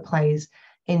cinematographer plays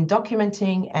in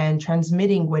documenting and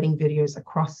transmitting wedding videos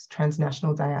across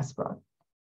transnational diaspora.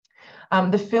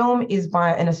 The film is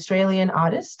by an Australian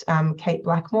artist, Kate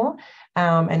Blackmore,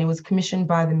 and it was commissioned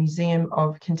by the Museum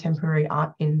of Contemporary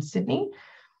Art in Sydney,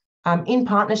 in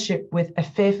partnership with a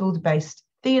Fairfield-based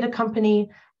theatre company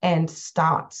and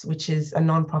STARTS, which is a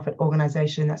non-profit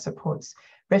organisation that supports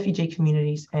refugee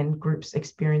communities and groups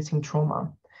experiencing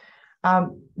trauma.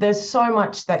 There's so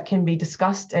much that can be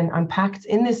discussed and unpacked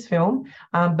in this film,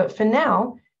 but for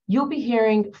now, you'll be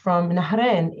hearing from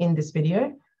Nahreen in this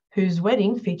video, whose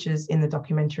wedding features in the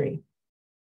documentary.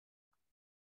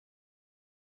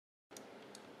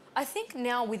 I think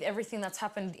now with everything that's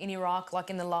happened in Iraq,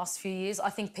 like in the last few years, I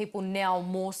think people now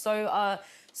more so are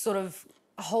sort of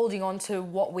holding on to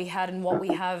what we had and what we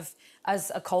have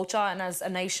as a culture and as a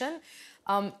nation.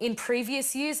 In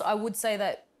previous years, I would say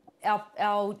that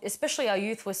especially our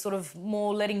youth were sort of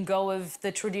more letting go of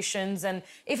the traditions and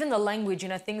even the language,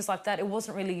 things like that. It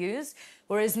wasn't really used.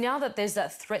 Whereas now that there's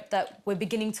that threat that we're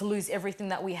beginning to lose everything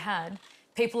that we had,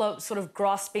 people are sort of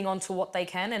grasping onto what they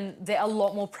can, and they're a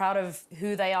lot more proud of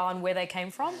who they are and where they came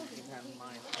from.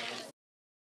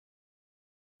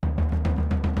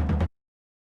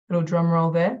 Little drum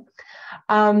roll there.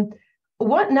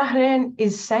 What Nahreen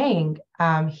is saying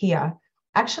here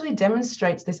actually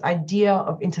demonstrates this idea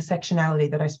of intersectionality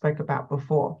that I spoke about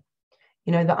before.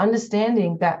 The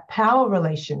understanding that power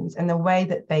relations and the way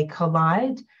that they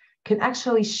collide can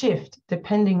actually shift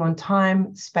depending on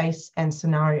time, space, and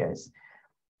scenarios.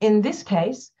 In this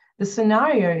case, the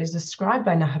scenario is described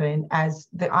by Nahreen as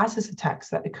the ISIS attacks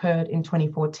that occurred in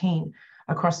 2014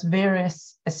 across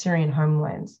various Assyrian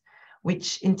homelands,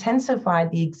 which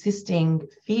intensified the existing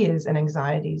fears and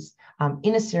anxieties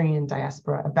in Assyrian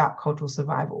diaspora about cultural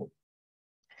survival.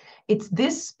 It's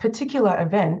this particular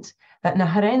event that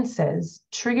Nahreen says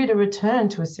triggered a return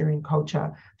to Assyrian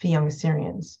culture for young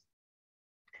Assyrians.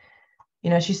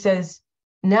 She says,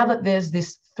 now that there's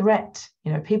this threat,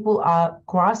 people are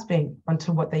grasping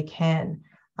onto what they can.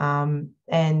 And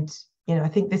I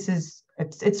think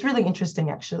it's really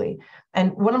interesting, actually.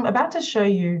 And what I'm about to show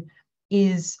you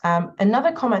is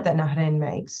another comment that Nahreen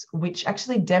makes, which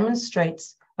actually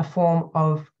demonstrates a form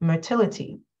of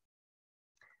motility.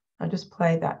 I'll just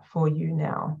play that for you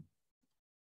now.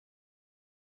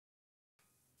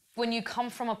 when you come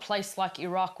from a place like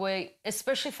Iraq, where,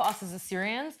 especially for us as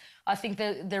Assyrians, I think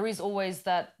that there is always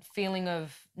that feeling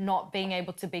of not being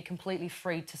able to be completely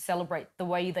free to celebrate the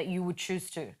way that you would choose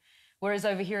to. Whereas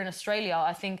over here in Australia,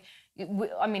 I think,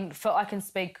 I mean, I can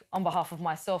speak on behalf of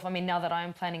myself. I mean, now that I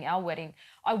am planning our wedding,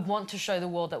 I want to show the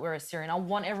world that we're Assyrian. I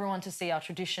want everyone to see our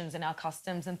traditions and our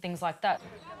customs and things like that.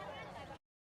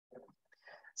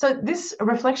 So this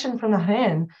reflection from the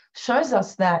hand shows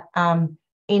us that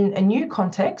in a new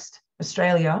context,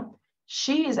 Australia,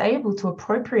 she is able to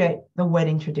appropriate the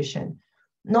wedding tradition,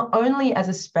 not only as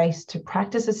a space to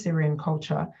practice Assyrian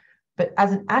culture, but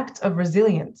as an act of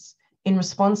resilience in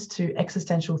response to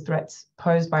existential threats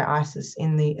posed by ISIS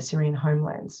in the Assyrian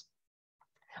homelands.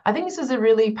 I think this is a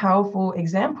really powerful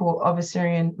example of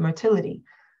Assyrian motility.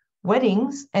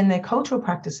 Weddings and their cultural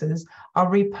practices are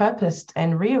repurposed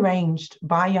and rearranged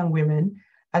by young women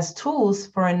as tools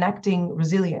for enacting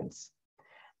resilience.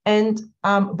 And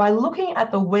by looking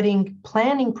at the wedding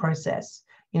planning process,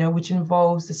 which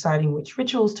involves deciding which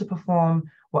rituals to perform,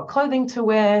 what clothing to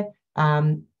wear,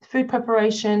 food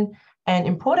preparation, and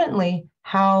importantly,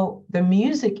 how the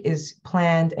music is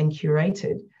planned and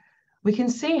curated, we can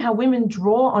see how women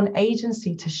draw on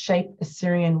agency to shape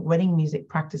Assyrian wedding music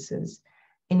practices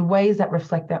in ways that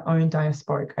reflect their own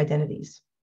diasporic identities.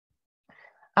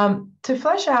 To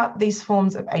flesh out these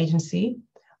forms of agency,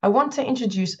 I want to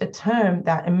introduce a term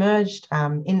that emerged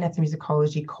in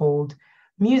ethnomusicology called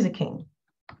musicking.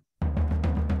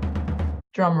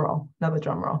 Drum roll, another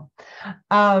drum roll,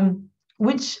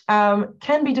 which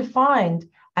can be defined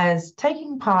as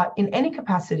taking part in any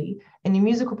capacity in a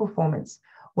musical performance,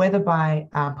 whether by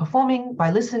performing,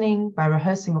 by listening, by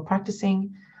rehearsing or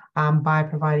practicing, by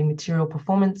providing material for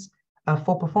performance,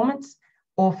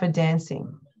 or for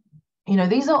dancing.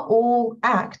 These are all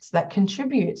acts that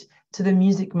contribute to the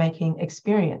music making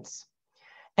experience.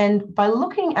 And by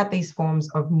looking at these forms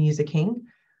of musicking,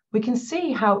 we can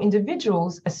see how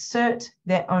individuals assert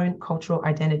their own cultural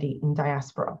identity in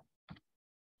diaspora.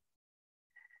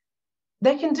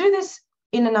 They can do this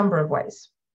in a number of ways.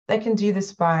 They can do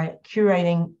this by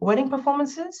curating wedding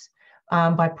performances,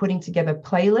 by putting together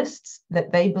playlists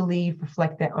that they believe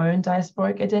reflect their own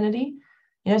diasporic identity.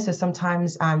 So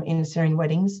sometimes in Assyrian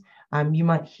weddings, you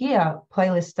might hear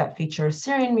playlists that feature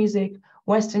Assyrian music,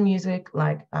 Western music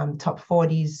like top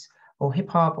 40s or hip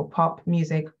hop or pop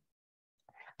music,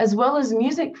 as well as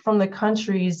music from the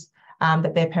countries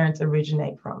that their parents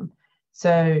originate from.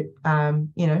 So,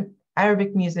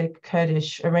 Arabic music,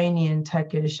 Kurdish, Iranian,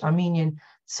 Turkish, Armenian,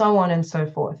 so on and so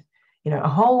forth. A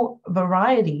whole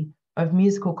variety of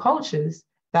musical cultures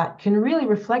that can really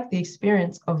reflect the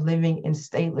experience of living in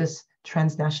stateless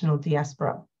transnational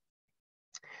diaspora.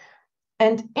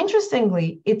 And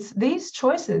interestingly, it's these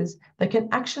choices that can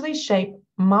actually shape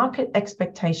market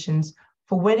expectations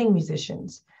for wedding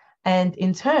musicians, and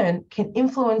in turn can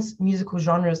influence musical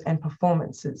genres and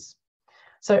performances.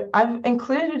 So I've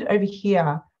included over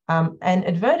here an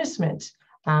advertisement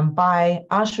by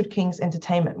Ashwood Kings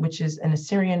Entertainment, which is an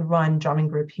Assyrian-run drumming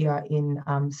group here in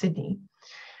Sydney.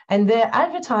 And they're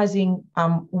advertising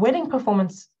wedding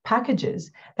performance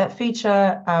packages that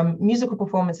feature musical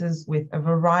performances with a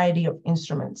variety of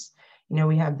instruments.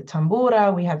 We have the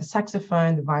tambura, we have the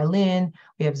saxophone, the violin,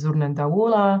 we have zurna and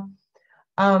dawula.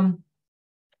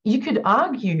 You could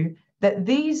argue that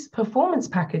these performance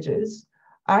packages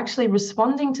are actually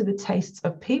responding to the tastes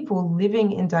of people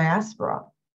living in diaspora.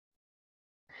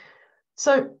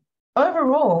 So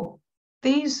overall,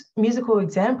 these musical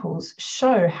examples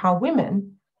show how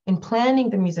women, in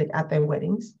planning the music at their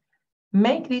weddings,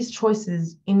 make these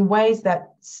choices in ways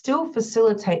that still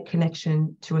facilitate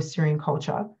connection to Assyrian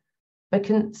culture, but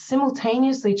can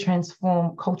simultaneously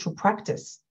transform cultural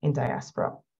practice in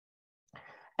diaspora.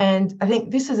 And I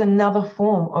think this is another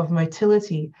form of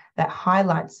motility that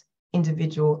highlights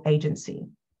individual agency.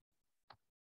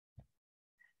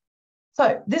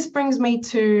 So this brings me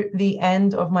to the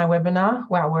end of my webinar.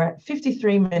 Wow, we're at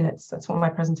 53 minutes. That's what my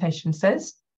presentation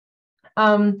says.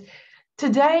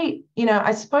 Today,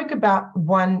 I spoke about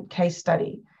one case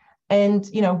study. And,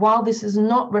 while this is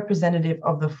not representative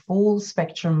of the full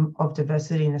spectrum of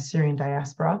diversity in Assyrian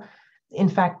diaspora, in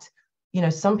fact,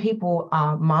 some people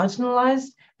are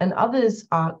marginalized and others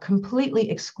are completely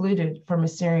excluded from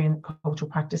Assyrian cultural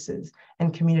practices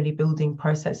and community building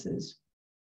processes.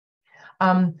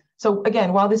 So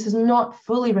again, while this is not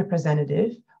fully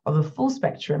representative of the full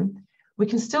spectrum, we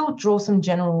can still draw some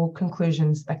general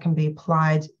conclusions that can be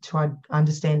applied to our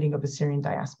understanding of Assyrian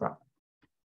diaspora.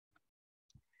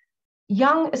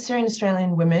 Young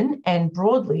Assyrian-Australian women, and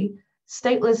broadly,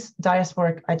 stateless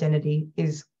diasporic identity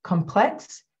is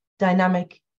complex,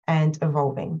 dynamic, and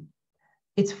evolving.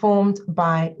 It's formed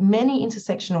by many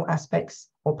intersectional aspects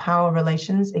or power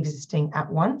relations existing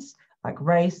at once, like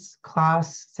race,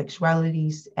 class,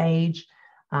 sexualities, age,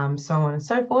 so on and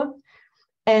so forth.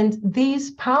 And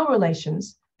these power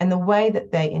relations and the way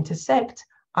that they intersect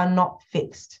are not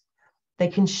fixed. They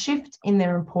can shift in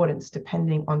their importance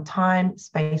depending on time,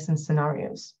 space, and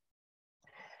scenarios.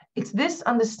 It's this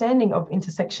understanding of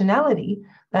intersectionality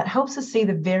that helps us see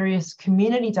the various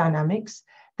community dynamics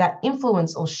that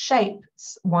influence or shape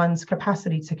one's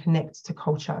capacity to connect to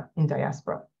culture in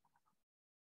diaspora.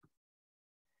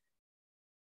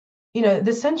 You know,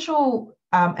 the central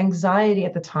anxiety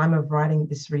at the time of writing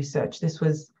this research, this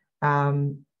was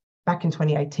back in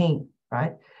 2018,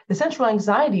 right? The central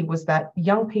anxiety was that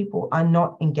young people are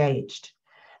not engaged.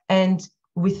 And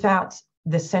without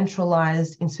the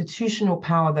centralized institutional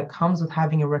power that comes with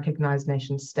having a recognized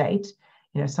nation state,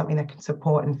 you know, something that can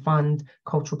support and fund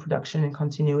cultural production and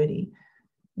continuity,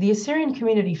 the Assyrian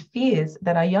community fears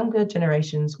that our younger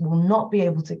generations will not be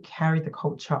able to carry the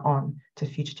culture on to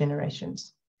future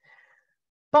generations.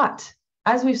 But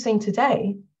as we've seen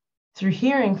today, through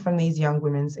hearing from these young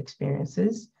women's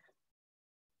experiences,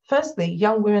 firstly,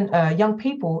 young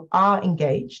people are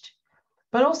engaged,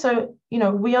 but also, you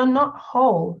know, we are not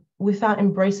whole without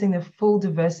embracing the full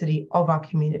diversity of our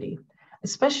community,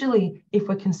 especially if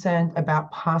we're concerned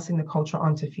about passing the culture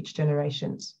on to future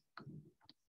generations.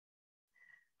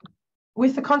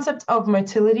 With the concept of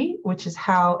motility, which is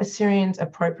how Assyrians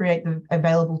appropriate the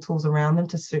available tools around them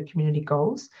to suit community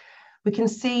goals, we can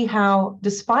see how,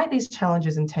 despite these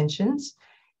challenges and tensions,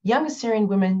 young Assyrian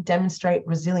women demonstrate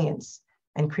resilience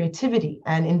and creativity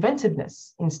and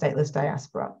inventiveness in stateless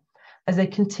diaspora as they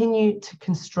continue to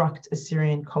construct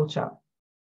Assyrian culture.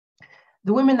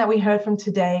 The women that we heard from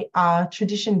today are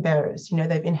tradition bearers. You know,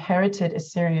 they've inherited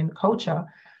Assyrian culture,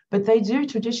 but they do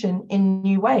tradition in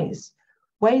new ways,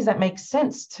 ways that make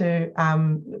sense with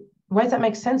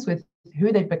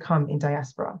who they've become in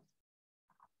diaspora.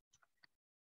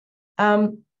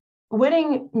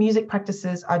 Wedding music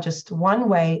practices are just one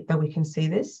way that we can see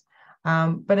this.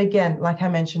 But again, like I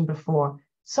mentioned before,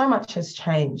 so much has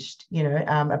changed, you know,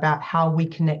 about how we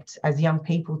connect as young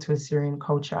people to Assyrian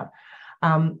culture.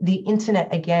 The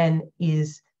internet, again,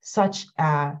 is such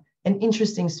an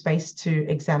interesting space to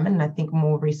examine. And I think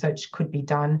more research could be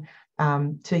done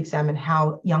to examine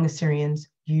how young Assyrians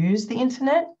use the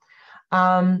internet.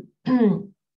 And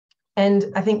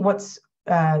I think what's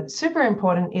super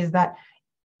important is that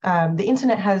the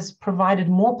internet has provided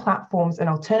more platforms and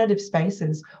alternative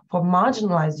spaces for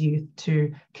marginalized youth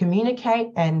to communicate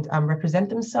and represent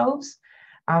themselves.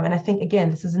 And I think, again,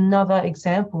 this is another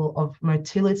example of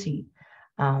motility.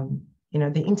 You know,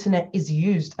 the internet is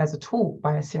used as a tool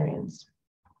by Assyrians.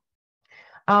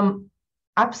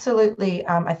 Absolutely,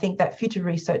 I think that future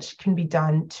research can be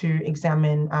done to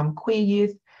examine queer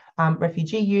youth,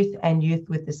 refugee youth, and youth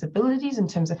with disabilities in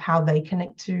terms of how they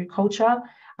connect to culture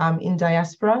in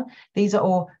diaspora. These are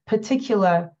all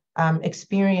particular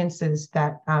experiences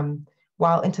that,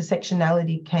 while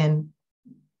intersectionality can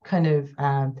kind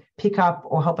of pick up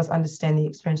or help us understand the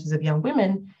experiences of young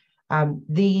women,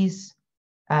 these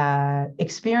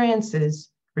experiences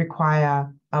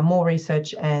require more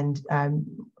research and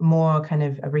more kind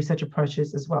of research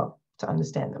approaches as well to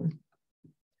understand them.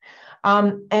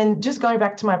 And just going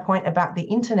back to my point about the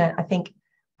internet, I think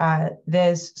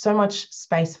there's so much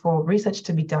space for research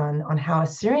to be done on how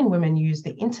Assyrian women use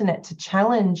the internet to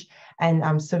challenge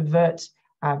and subvert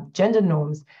gender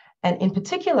norms, and in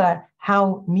particular,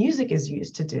 how music is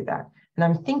used to do that. And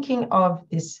I'm thinking of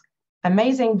this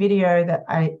amazing video that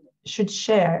I should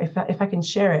share. If I can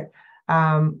share it,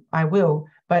 I will.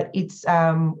 But it's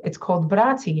called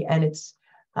Brati, and it's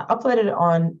uploaded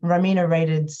on Ramina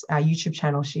Raided's YouTube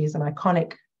channel. She is an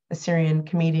iconic Assyrian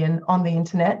comedian on the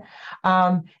internet.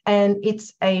 And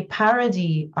it's a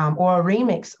parody or a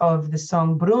remix of the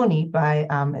song Bruni by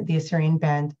the Assyrian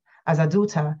band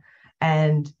Azaduta.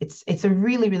 And it's a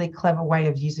really, really clever way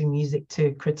of using music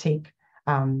to critique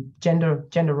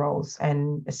gender roles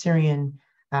and Assyrian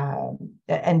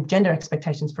and gender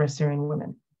expectations for Assyrian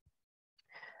women.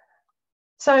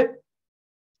 So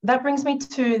that brings me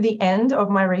to the end of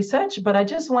my research, but I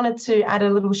just wanted to add a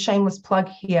little shameless plug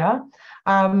here.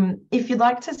 If you'd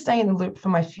like to stay in the loop for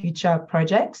my future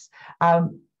projects,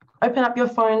 open up your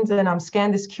phones and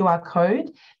scan this QR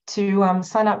code to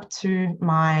sign up to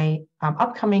my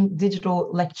upcoming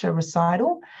digital lecture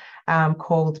recital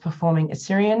called Performing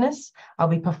Assyrianness. I'll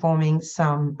be performing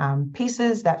some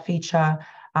pieces that feature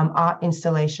art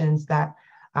installations that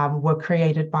were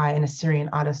created by an Assyrian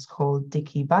artist called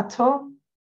Diki Bato,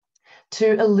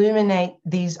 to illuminate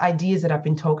these ideas that I've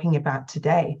been talking about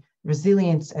today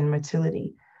resilience and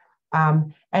motility.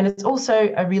 And it's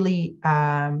also a really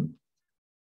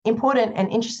important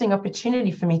and interesting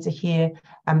opportunity for me to hear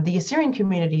the Assyrian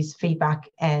community's feedback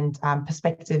and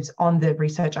perspectives on the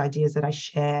research ideas that I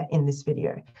share in this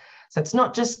video. So it's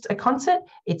not just a concert,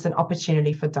 it's an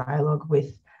opportunity for dialogue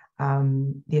with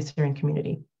the Assyrian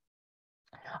community.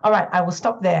 All right, I will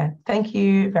stop there. Thank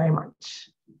you very much.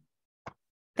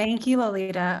 Thank you,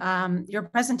 Lolita. Your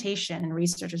presentation and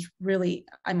research is really,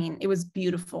 I mean, it was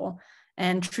beautiful.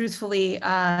 And truthfully,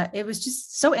 it was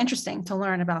just so interesting to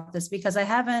learn about this, because I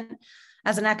haven't,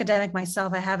 as an academic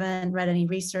myself, I haven't read any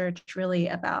research really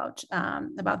about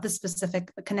this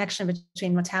specific connection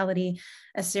between mortality,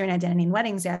 Assyrian identity, and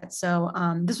weddings yet. So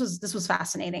this was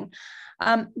fascinating.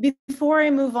 Before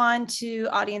I move on to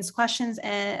audience questions,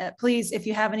 and please, if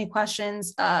you have any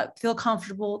questions, feel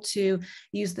comfortable to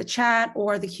use the chat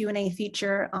or the Q&A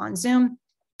feature on Zoom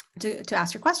to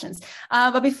ask your questions.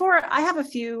 But before, I have a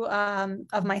few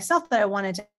of myself that I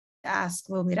wanted to ask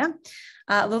Lolita.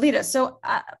 Lolita, so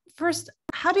first,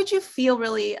 how did you feel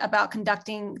really about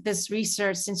conducting this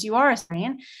research, since you are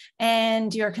Assyrian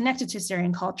and you're connected to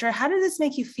Assyrian culture? How did this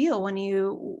make you feel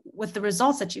with the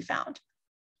results that you found?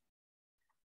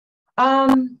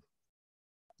 I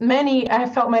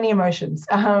felt many emotions.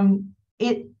 So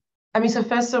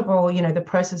first of all, the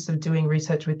process of doing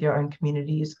research with your own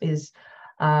communities is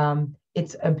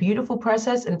it's a beautiful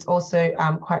process, and it's also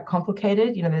quite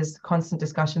complicated. There's constant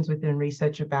discussions within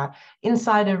research about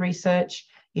insider research,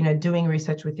 doing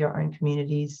research with your own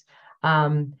communities,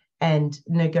 and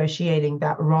negotiating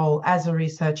that role as a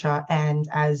researcher and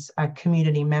as a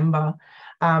community member.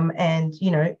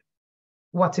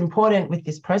 What's important with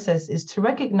this process is to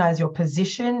recognize your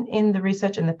position in the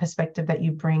research and the perspective that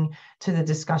you bring to the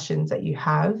discussions that you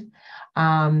have.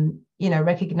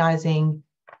 Recognizing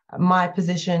my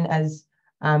position as,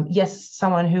 yes,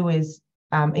 someone who is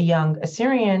a young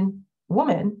Assyrian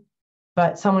woman,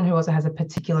 but someone who also has a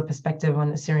particular perspective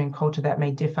on Assyrian culture that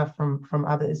may differ from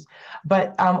others.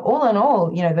 But all in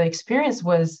all, the experience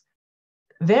was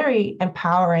very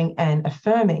empowering and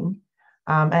affirming.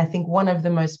 And I think one of the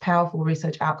most powerful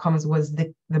research outcomes was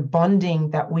the bonding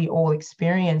that we all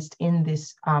experienced in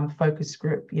this focus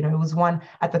group. It was one,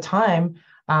 at the time,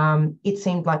 it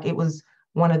seemed like it was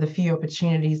one of the few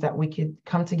opportunities that we could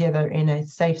come together in a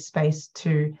safe space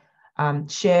to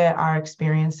share our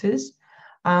experiences.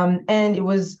 And it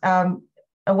was a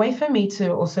way for me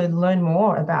to also learn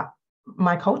more about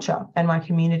my culture and my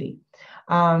community.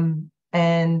 And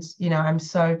I'm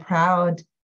so proud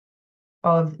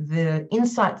of the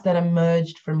insights that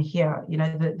emerged from here.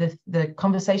 The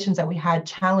conversations that we had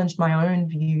challenged my own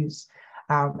views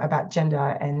about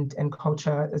gender and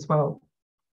culture as well.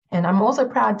 And I'm also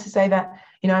proud to say that,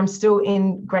 I'm still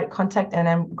in great contact and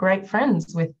I'm great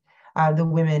friends with the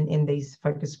women in these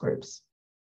focus groups.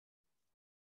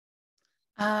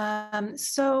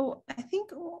 So I think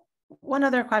one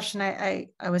other question I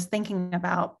was thinking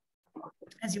about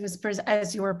as you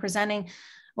were presenting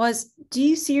was, do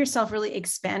you see yourself really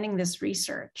expanding this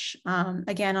research,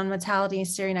 again, on mortality,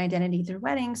 Assyrian identity through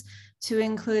weddings, to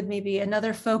include maybe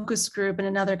another focus group in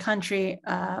another country,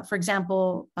 for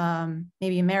example,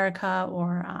 maybe America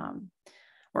or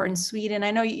in Sweden?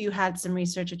 I know you had some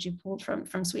research that you pulled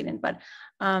from Sweden, but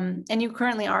and you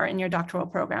currently are in your doctoral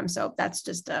program, so that's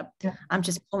just I'm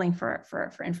just pulling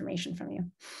for information from you.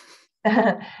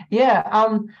 Yeah,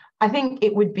 I think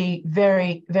it would be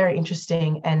very, very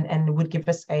interesting and would give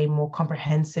us a more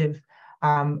comprehensive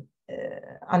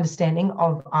understanding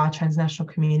of our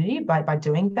transnational community by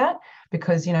doing that,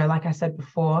 because, like I said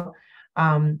before,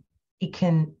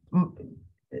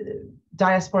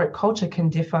 diasporic culture can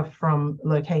differ from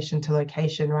location to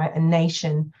location, right? A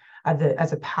nation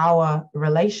as a power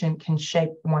relation can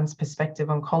shape one's perspective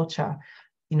on culture.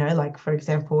 Like, for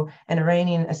example, an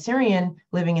Iranian Assyrian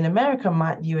living in America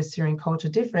might view Assyrian culture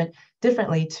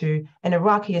differently to an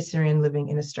Iraqi Assyrian living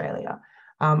in Australia.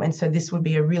 And so this would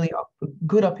be a really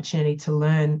good opportunity to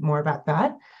learn more about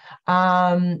that.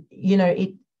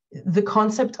 The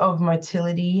concept of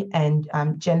motility and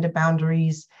gender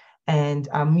boundaries and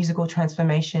musical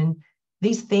transformation,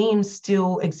 these themes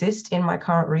still exist in my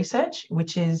current research,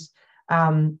 which is,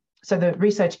 so the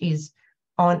research is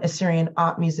on Assyrian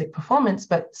art music performance,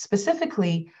 but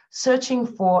specifically searching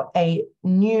for a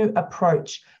new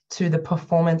approach to the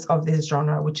performance of this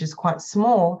genre, which is quite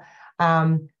small,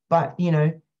 but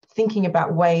thinking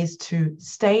about ways to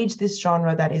stage this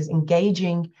genre that is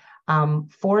engaging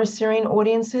for Assyrian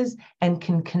audiences and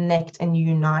can connect and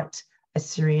unite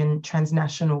Assyrian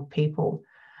transnational people.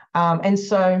 And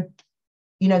so,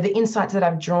 the insights that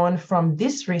I've drawn from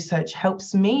this research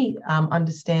helps me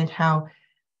understand how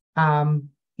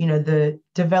the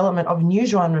development of new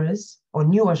genres or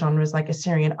newer genres like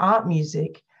Assyrian art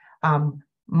music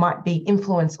might be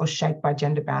influenced or shaped by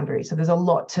gender boundaries. So there's a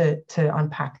lot to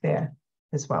unpack there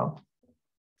as well.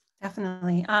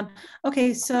 Definitely.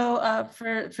 Okay, so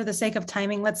for the sake of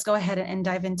timing, let's go ahead and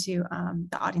dive into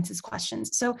the audience's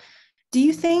questions. So do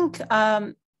you think,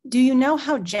 do you know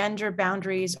how gender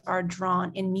boundaries are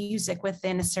drawn in music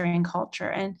within Assyrian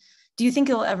culture? And do you think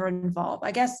it'll ever evolve?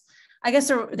 I guess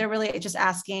they're really just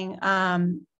asking, how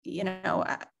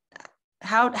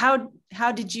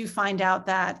did you find out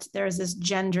that there's this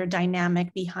gender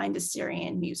dynamic behind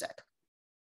Assyrian music?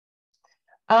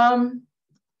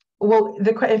 Well,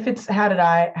 if it's how did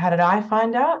I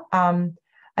find out?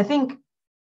 I think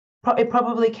it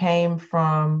probably came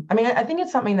from. I mean, I think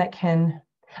it's something that can.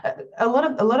 A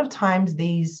lot of times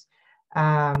these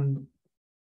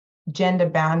gender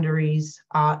boundaries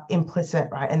are implicit,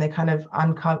 right? And they're kind of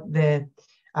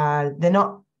they're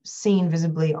not seen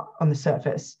visibly on the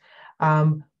surface,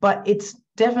 but it's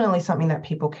definitely something that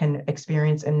people can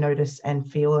experience and notice and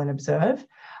feel and observe.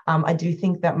 I do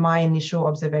think that my initial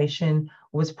observation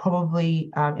was probably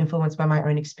influenced by my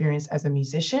own experience as a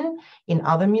musician in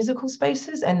other musical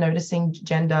spaces and noticing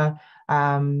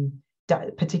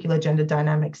particular gender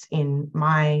dynamics in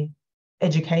my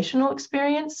educational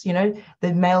experience.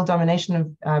 The male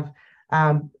domination of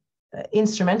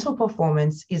instrumental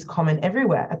performance is common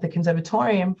everywhere. At the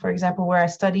Conservatorium, for example, where I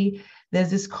study, there's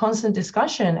this constant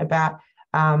discussion about,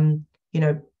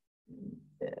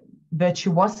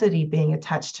 virtuosity being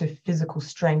attached to physical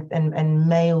strength and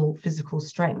male physical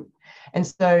strength. And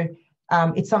so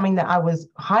it's something that I was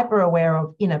hyper aware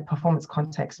of in a performance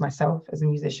context myself as a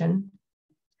musician.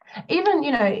 Even,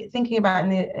 thinking about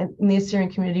in the Assyrian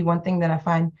community, one thing that I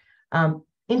find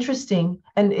interesting,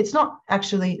 and it's not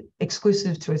actually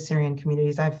exclusive to Assyrian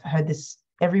communities, I've heard this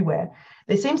everywhere,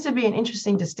 there seems to be an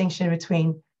interesting distinction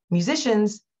between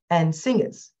musicians and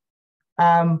singers.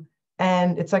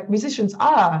 And it's like singers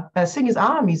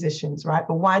are musicians, right?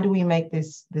 But why do we make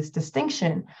this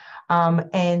distinction?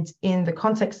 And in the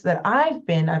context that I've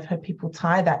heard people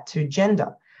tie that to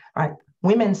gender, right?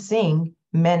 Women sing,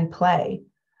 men play.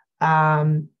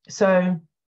 So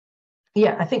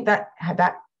yeah, I think that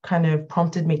kind of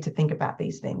prompted me to think about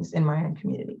these things in my own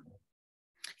community.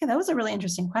 Yeah, that was a really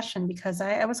interesting question, because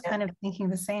I was kind of thinking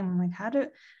the same. I'm like,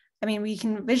 we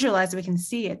can visualize it, we can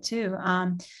see it too.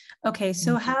 Okay,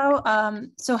 so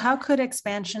how could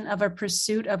expansion of a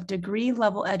pursuit of degree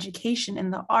level education in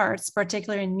the arts,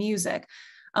 particularly in music,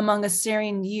 among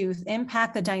Assyrian youth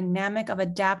impact the dynamic of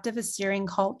adaptive Assyrian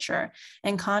culture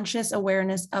and conscious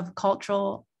awareness of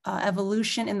cultural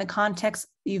evolution in the context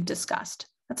you've discussed?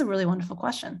 That's a really wonderful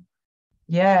question.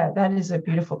 Yeah, that is a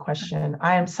beautiful question.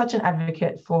 I am such an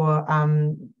advocate for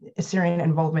Assyrian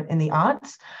involvement in the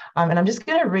arts. And I'm just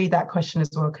going to read that question as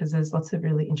well, because there's lots of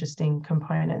really interesting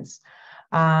components.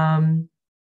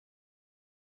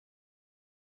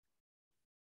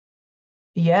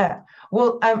 Yeah,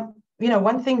 well,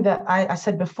 one thing that I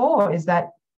said before is that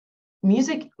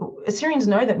Assyrians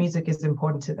know that music is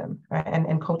important to them, right?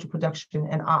 And cultural production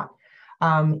and art.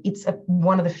 It's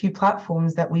one of the few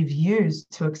platforms that we've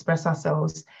used to express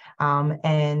ourselves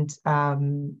and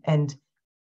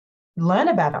learn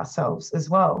about ourselves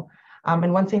as well.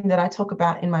 And one thing that I talk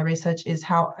about in my research is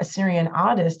how Assyrian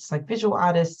artists, like visual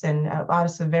artists and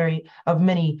artists of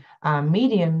many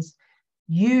mediums,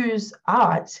 use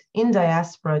art in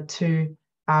diaspora to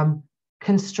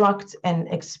construct and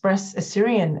express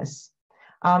Assyrianness.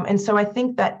 And so I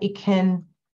think that it can,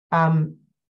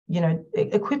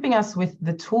 equipping us with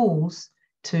the tools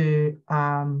to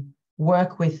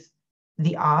work with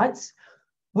the arts,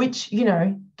 which,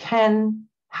 can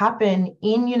happen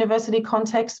in university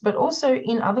contexts, but also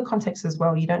in other contexts as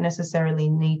well. You don't necessarily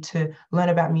need to learn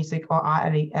about music or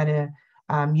art at a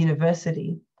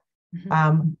university.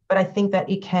 Mm-hmm. But I think that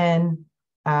it can,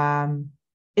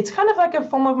 it's kind of like a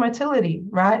form of motility,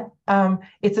 right?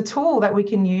 It's a tool that we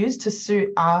can use to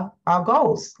suit our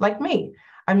goals. Like me,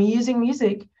 I'm using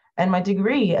music and my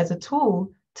degree as a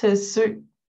tool to suit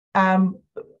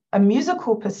a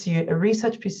musical pursuit, a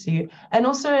research pursuit, and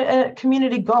also a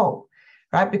community goal,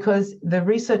 right? Because the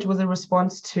research was a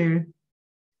response to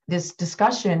this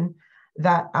discussion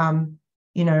that,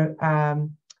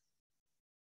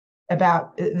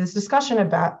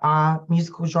 about our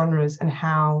musical genres and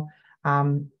how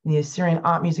the Assyrian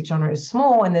art music genre is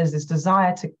small, and there's this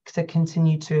desire to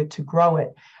continue to grow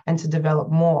it and to develop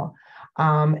more.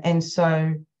 And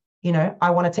so, I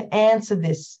wanted to answer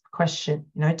this question,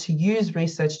 to use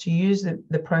research, to use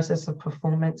the process of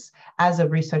performance as a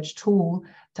research tool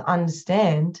to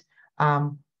understand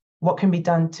what can be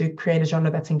done to create a genre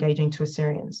that's engaging to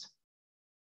Assyrians.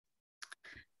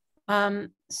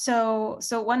 So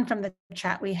one from the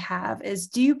chat we have is,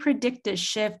 do you predict a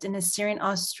shift in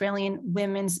Assyrian-Australian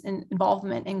women's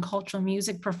involvement in cultural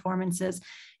music performances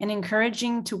and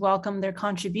encouraging to welcome their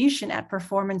contribution at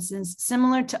performances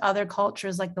similar to other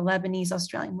cultures like the Lebanese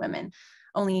Australian women,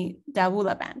 only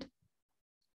Dawula band?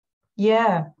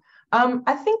 Yeah,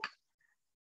 I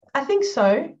think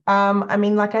so. I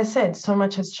mean, like I said, so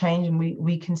much has changed, and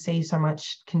we can see so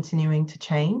much continuing to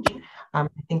change. I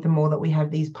think the more that we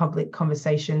have these public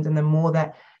conversations, and the more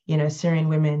that, you know, Syrian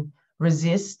women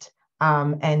resist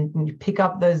and pick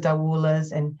up those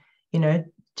dawulas and, you know,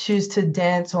 choose to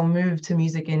dance or move to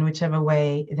music in whichever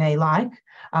way they like,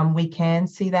 we can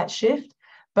see that shift.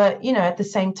 But, you know, at the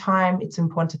same time, it's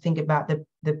important to think about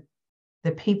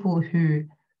the people who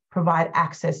provide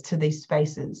access to these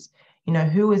spaces. You know,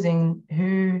 who was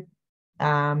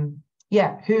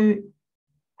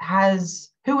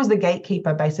the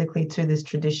gatekeeper basically to this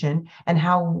tradition, and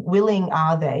how willing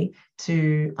are they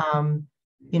to,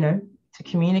 you know, to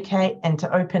communicate and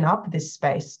to open up this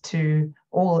space to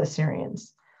all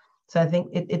Assyrians. So I think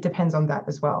it depends on that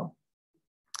as well.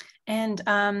 And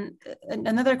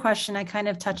another question I kind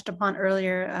of touched upon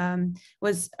earlier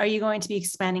was, are you going to be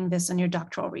expanding this on your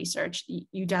doctoral research?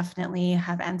 You definitely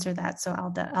have answered that. So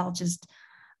I'll just,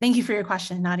 thank you for your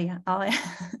question, Nadia.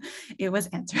 It was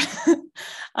answered.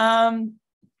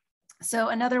 So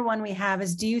another one we have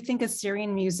is, do you think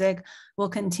Assyrian music will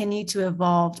continue to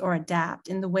evolve or adapt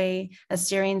in the way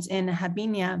Assyrians in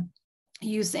Habinia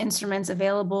use the instruments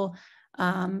available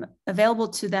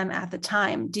to them at the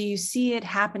time? Do you see it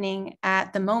happening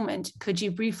at the moment? Could you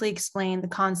briefly explain the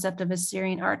concept of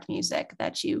Assyrian art music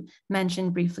that you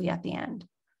mentioned briefly at the end?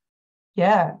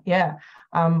 Yeah.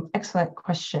 Excellent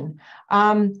question.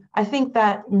 I think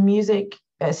that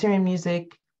Assyrian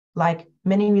music, like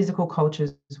many musical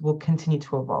cultures, will continue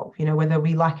to evolve, you know, whether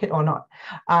we like it or not,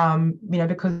 you know,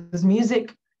 because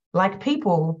music, like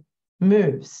people,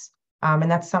 moves.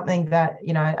 And that's something that,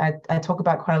 you know, I talk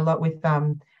about quite a lot with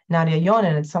Nadia Yon,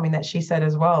 and it's something that she said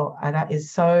as well. And that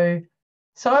is so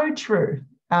true.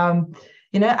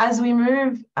 You know, as we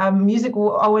move, music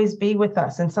will always be with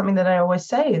us. And something that I always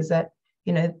say is that,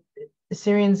 you know,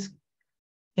 Assyrians,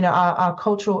 you know, our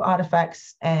cultural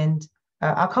artifacts and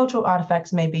our cultural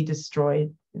artifacts may be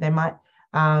destroyed. They might,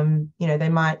 you know, they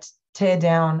might tear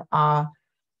down our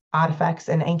artifacts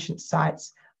and ancient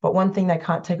sites. But one thing they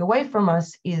can't take away from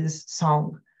us is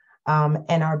song,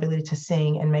 and our ability to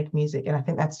sing and make music. And I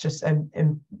think that's just a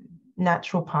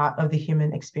natural part of the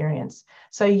human experience.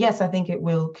 So yes, I think it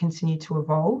will continue to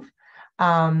evolve.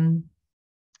 And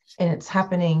it's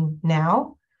happening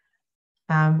now.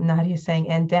 Nadia is saying,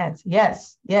 and dance.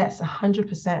 Yes,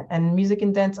 100%. And music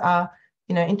and dance are,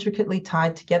 you know, intricately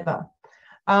tied together.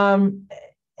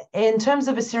 In terms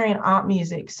of Assyrian art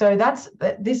music, so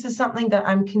this is something that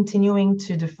I'm continuing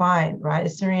to define, right?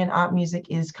 Assyrian art music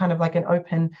is kind of like an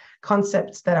open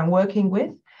concept that I'm working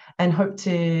with and hope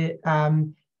to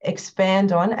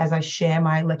expand on as I share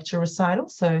my lecture recital.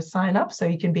 So sign up so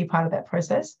you can be part of that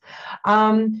process.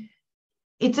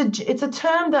 It's a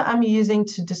term that I'm using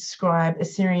to describe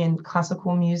Assyrian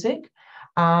classical music,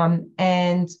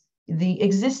 and the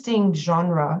existing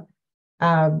genre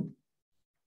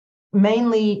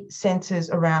mainly centers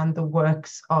around the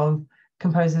works of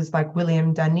composers like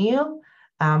William Daniel,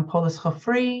 Polis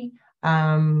Khofri,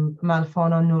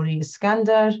 Malfono Nuri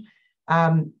Iskandar,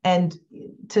 and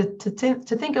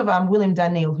to think of William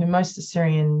Daniel, who most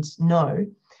Assyrians know,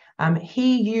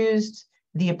 he used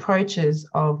the approaches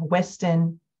of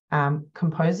Western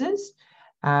composers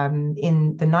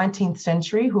in the 19th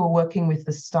century who were working with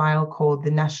the style called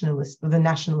the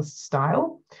nationalist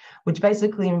style, which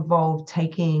basically involved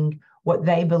taking what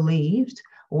they believed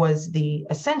was the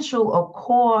essential or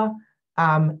core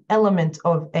element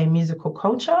of a musical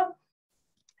culture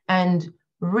and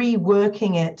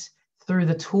reworking it through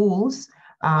the tools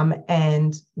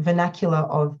and vernacular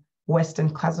of Western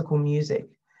classical music.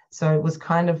 So it was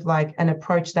kind of like an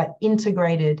approach that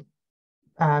integrated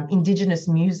indigenous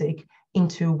music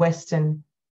into Western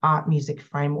art music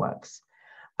frameworks.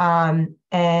 So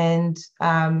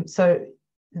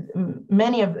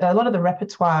a lot of the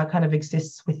repertoire kind of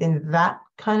exists within that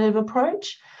kind of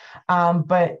approach.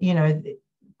 But, you know,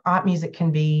 art music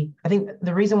can be, I think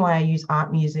the reason why I use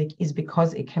art music is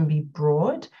because it can be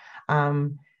broad.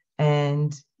 And,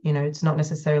 you know, it's not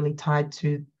necessarily tied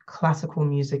to classical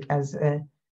music as an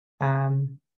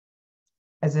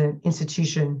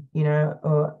institution, you know,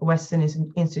 or Western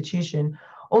institution,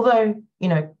 although, you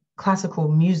know, classical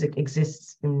music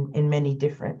exists in many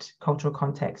different cultural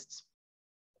contexts.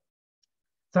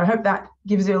 So I hope that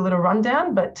gives you a little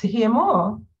rundown, but to hear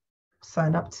more,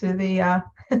 sign up to the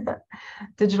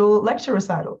digital lecture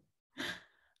recital.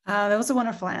 That was a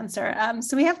wonderful answer.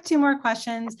 So we have 2 more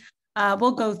questions.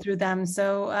 We'll go through them.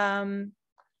 So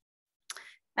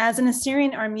as an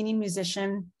Assyrian-Armenian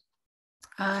musician,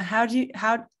 how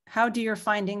do your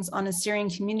findings on Assyrian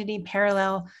community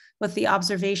parallel with the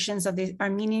observations of the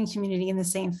Armenian community in the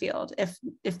same field, if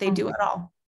they do at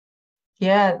all?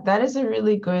 Yeah, that is a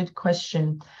really good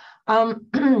question.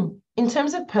 In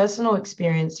terms of personal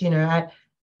experience, I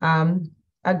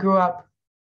grew up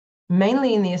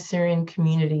mainly in the Assyrian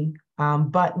community,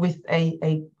 but with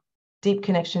a deep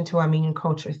connection to Armenian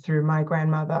culture through my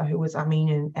grandmother, who was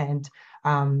Armenian, and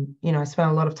I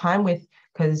spent a lot of time with,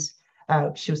 because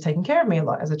she was taking care of me a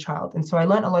lot as a child. And so I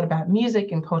learned a lot about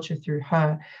music and culture through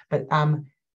her, but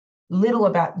little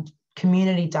about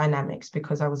community dynamics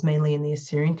because I was mainly in the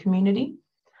Assyrian community.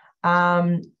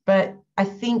 But I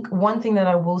think one thing that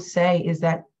I will say is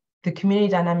that the community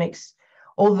dynamics,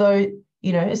 although,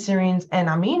 Assyrians and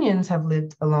Armenians have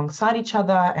lived alongside each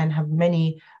other and have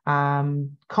many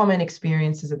common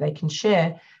experiences that they can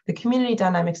share, the community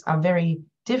dynamics are very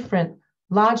different,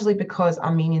 largely because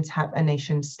Armenians have a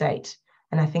nation state.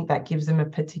 And I think that gives them a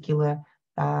particular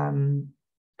kind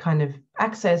of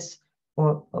access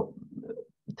or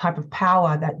type of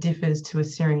power that differs to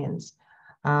Assyrians.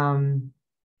 So,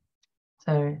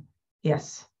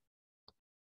 yes.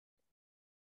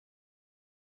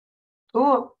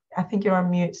 Oh, I think you're on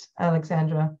mute,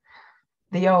 Alexandra.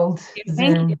 The old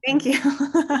Zoom. Thank you.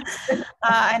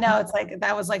 I know it's like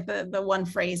that was like the one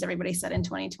phrase everybody said in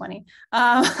 2020.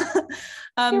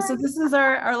 So this is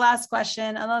our last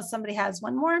question, unless somebody has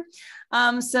one more.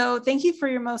 So thank you for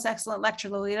your most excellent lecture,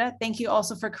 Lolita. Thank you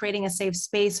also for creating a safe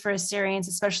space for Assyrians,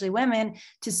 especially women,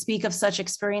 to speak of such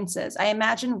experiences. I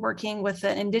imagine working with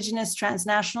an indigenous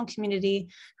transnational community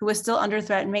who is still under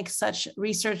threat makes such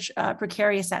research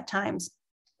precarious at times.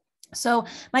 So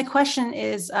my question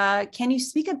is, can you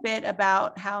speak a bit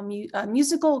about how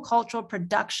musical cultural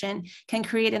production can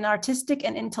create an artistic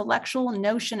and intellectual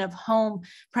notion of home,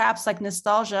 perhaps like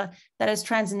nostalgia, that is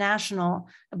transnational,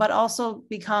 but also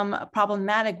become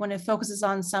problematic when it focuses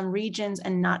on some regions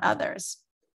and not others?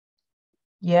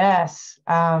 Yes,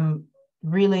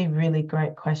 really, really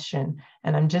great question.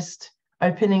 And I'm just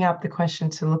opening up the question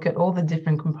to look at all the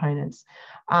different components.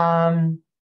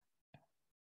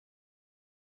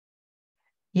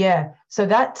 Yeah, so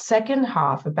that second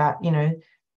half about,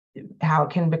 how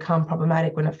it can become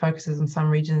problematic when it focuses on some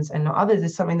regions and not others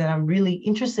is something that I'm really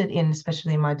interested in,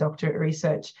 especially in my doctorate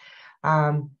research,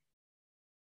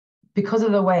 because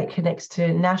of the way it connects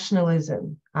to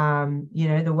nationalism,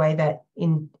 the way that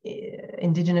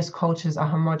Indigenous cultures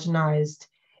are homogenized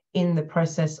in the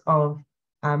process of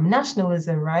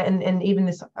nationalism, right? And even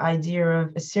this idea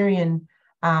of Assyrian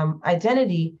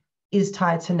identity is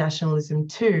tied to nationalism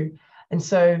too. And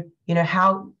so,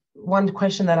 one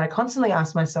question that I constantly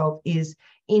ask myself is,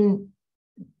 in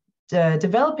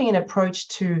developing an approach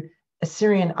to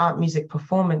Assyrian art music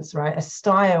performance, right, a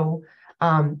style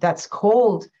that's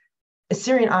called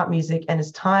Assyrian art music and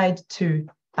is tied to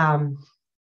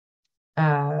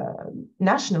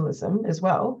nationalism as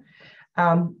well,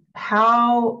 one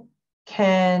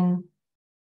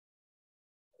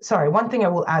thing I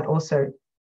will add also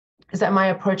is that my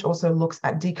approach also looks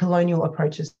at decolonial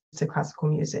approaches to classical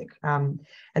music, and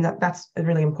that's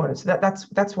really important. So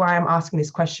that's why I'm asking this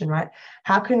question, right?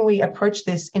 How can we approach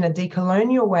this in a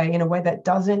decolonial way, in a way that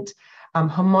doesn't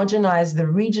homogenize the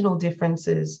regional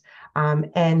differences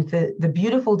and the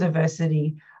beautiful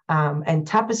diversity and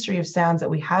tapestry of sounds that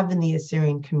we have in the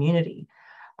Assyrian community?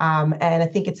 And I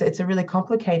think it's a really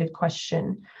complicated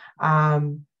question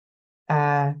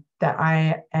that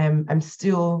I'm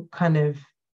still kind of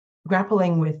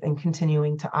grappling with and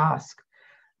continuing to ask.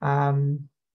 I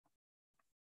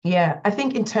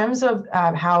think in terms of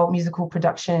how musical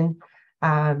production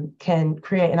can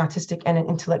create an artistic and an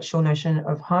intellectual notion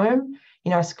of home, I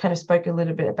kind of spoke a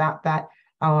little bit about that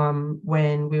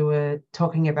when we were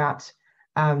talking about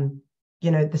the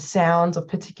sounds of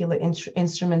particular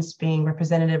instruments being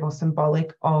representative or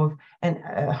symbolic of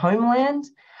a homeland.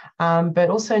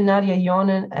 But also Nadia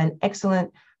Yonan, an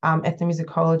excellent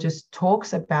ethnomusicologist,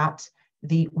 talks about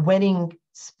the wedding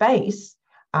space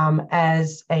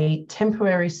as a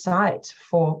temporary site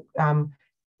for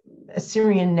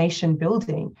Assyrian nation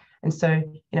building. And so,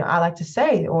 I like to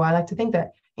say, or I like to think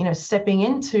that, stepping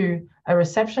into a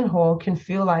reception hall can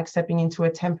feel like stepping into a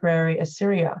temporary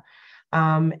Assyria.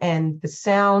 And the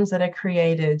sounds that are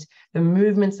created, the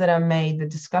movements that are made, the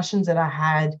discussions that are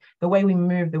had, the way we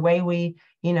move, the way we,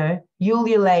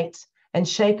 ululate and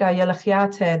shake our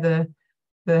yalachiate,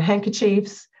 the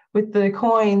handkerchiefs, with the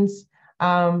coins,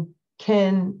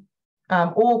 can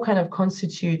all kind of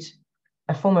constitute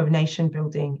a form of nation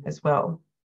building as well.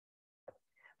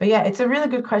 But yeah, it's a really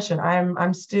good question.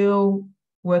 I'm still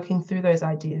working through those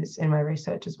ideas in my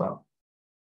research as well.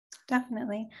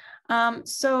 Definitely.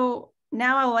 So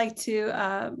now I'd like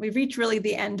to, we've reached really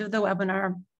the end of the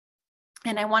webinar,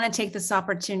 and I want to take this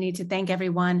opportunity to thank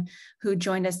everyone who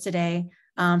joined us today,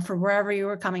 for wherever you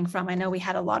were coming from. I know we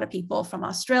had a lot of people from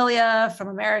Australia, from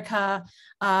America,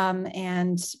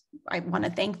 and I want to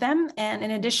thank them. And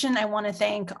in addition, I want to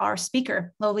thank our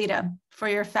speaker, Lolita, for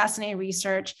your fascinating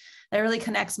research that really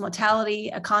connects mortality,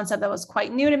 a concept that was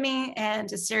quite new to me,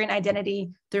 and Assyrian identity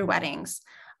through weddings.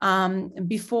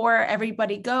 Before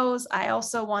everybody goes, I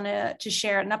also wanted to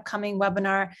share an upcoming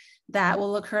webinar that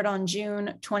will occur on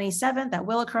June 27th,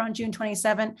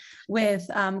 with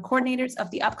coordinators of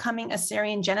the upcoming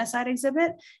Assyrian Genocide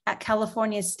exhibit at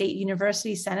California State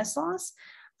University, Stanislaus.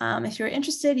 If you're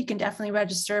interested, you can definitely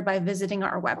register by visiting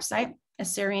our website,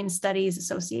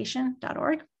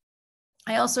 Assyrian-Studies-Association.org.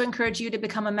 I also encourage you to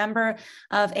become a member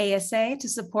of ASA to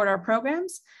support our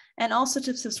programs, and also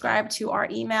to subscribe to our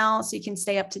email so you can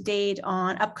stay up to date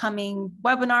on upcoming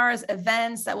webinars,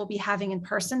 events that we'll be having in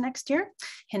person next year,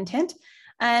 hint, hint,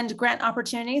 and grant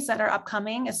opportunities that are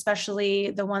upcoming,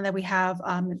 especially the one that we have,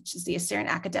 which is the Assyrian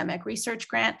Academic Research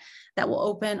Grant that will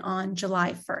open on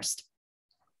July 1st.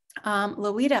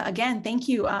 Lolita, again, thank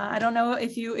you. I don't know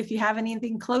if you have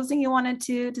anything closing you wanted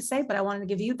to say, but I wanted to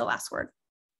give you the last word.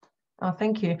 Oh,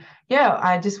 thank you. Yeah,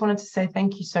 I just wanted to say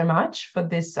thank you so much for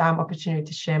this opportunity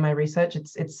to share my research.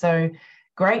 It's so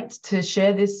great to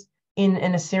share this in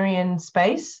an Assyrian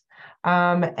space.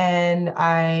 And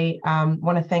I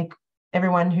want to thank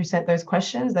everyone who sent those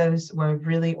questions. Those were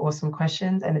really awesome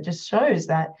questions. And it just shows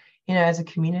that, you know, as a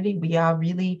community, we are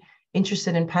really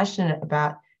interested and passionate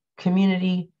about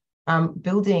community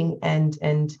building and,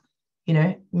 you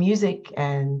know, music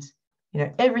and, you know,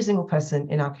 every single person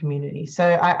in our community.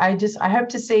 So I hope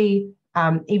to see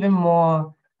even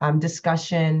more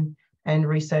discussion and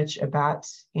research about,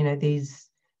 you know, these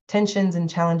tensions and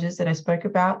challenges that I spoke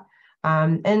about,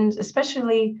 and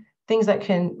especially things that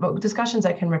can, discussions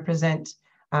that can represent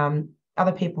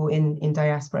other people in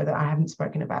diaspora that I haven't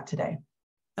spoken about today.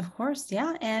 Of course,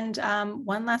 yeah. And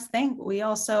one last thing,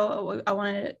 I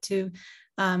wanted to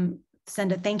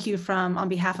send a thank you on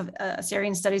behalf of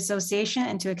Assyrian Studies Association,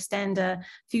 and to extend a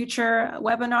future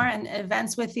webinar and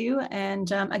events with you.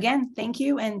 And again, thank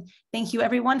you. And thank you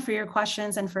everyone for your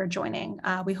questions and for joining.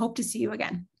 We hope to see you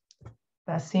again.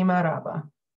 Basima Raba.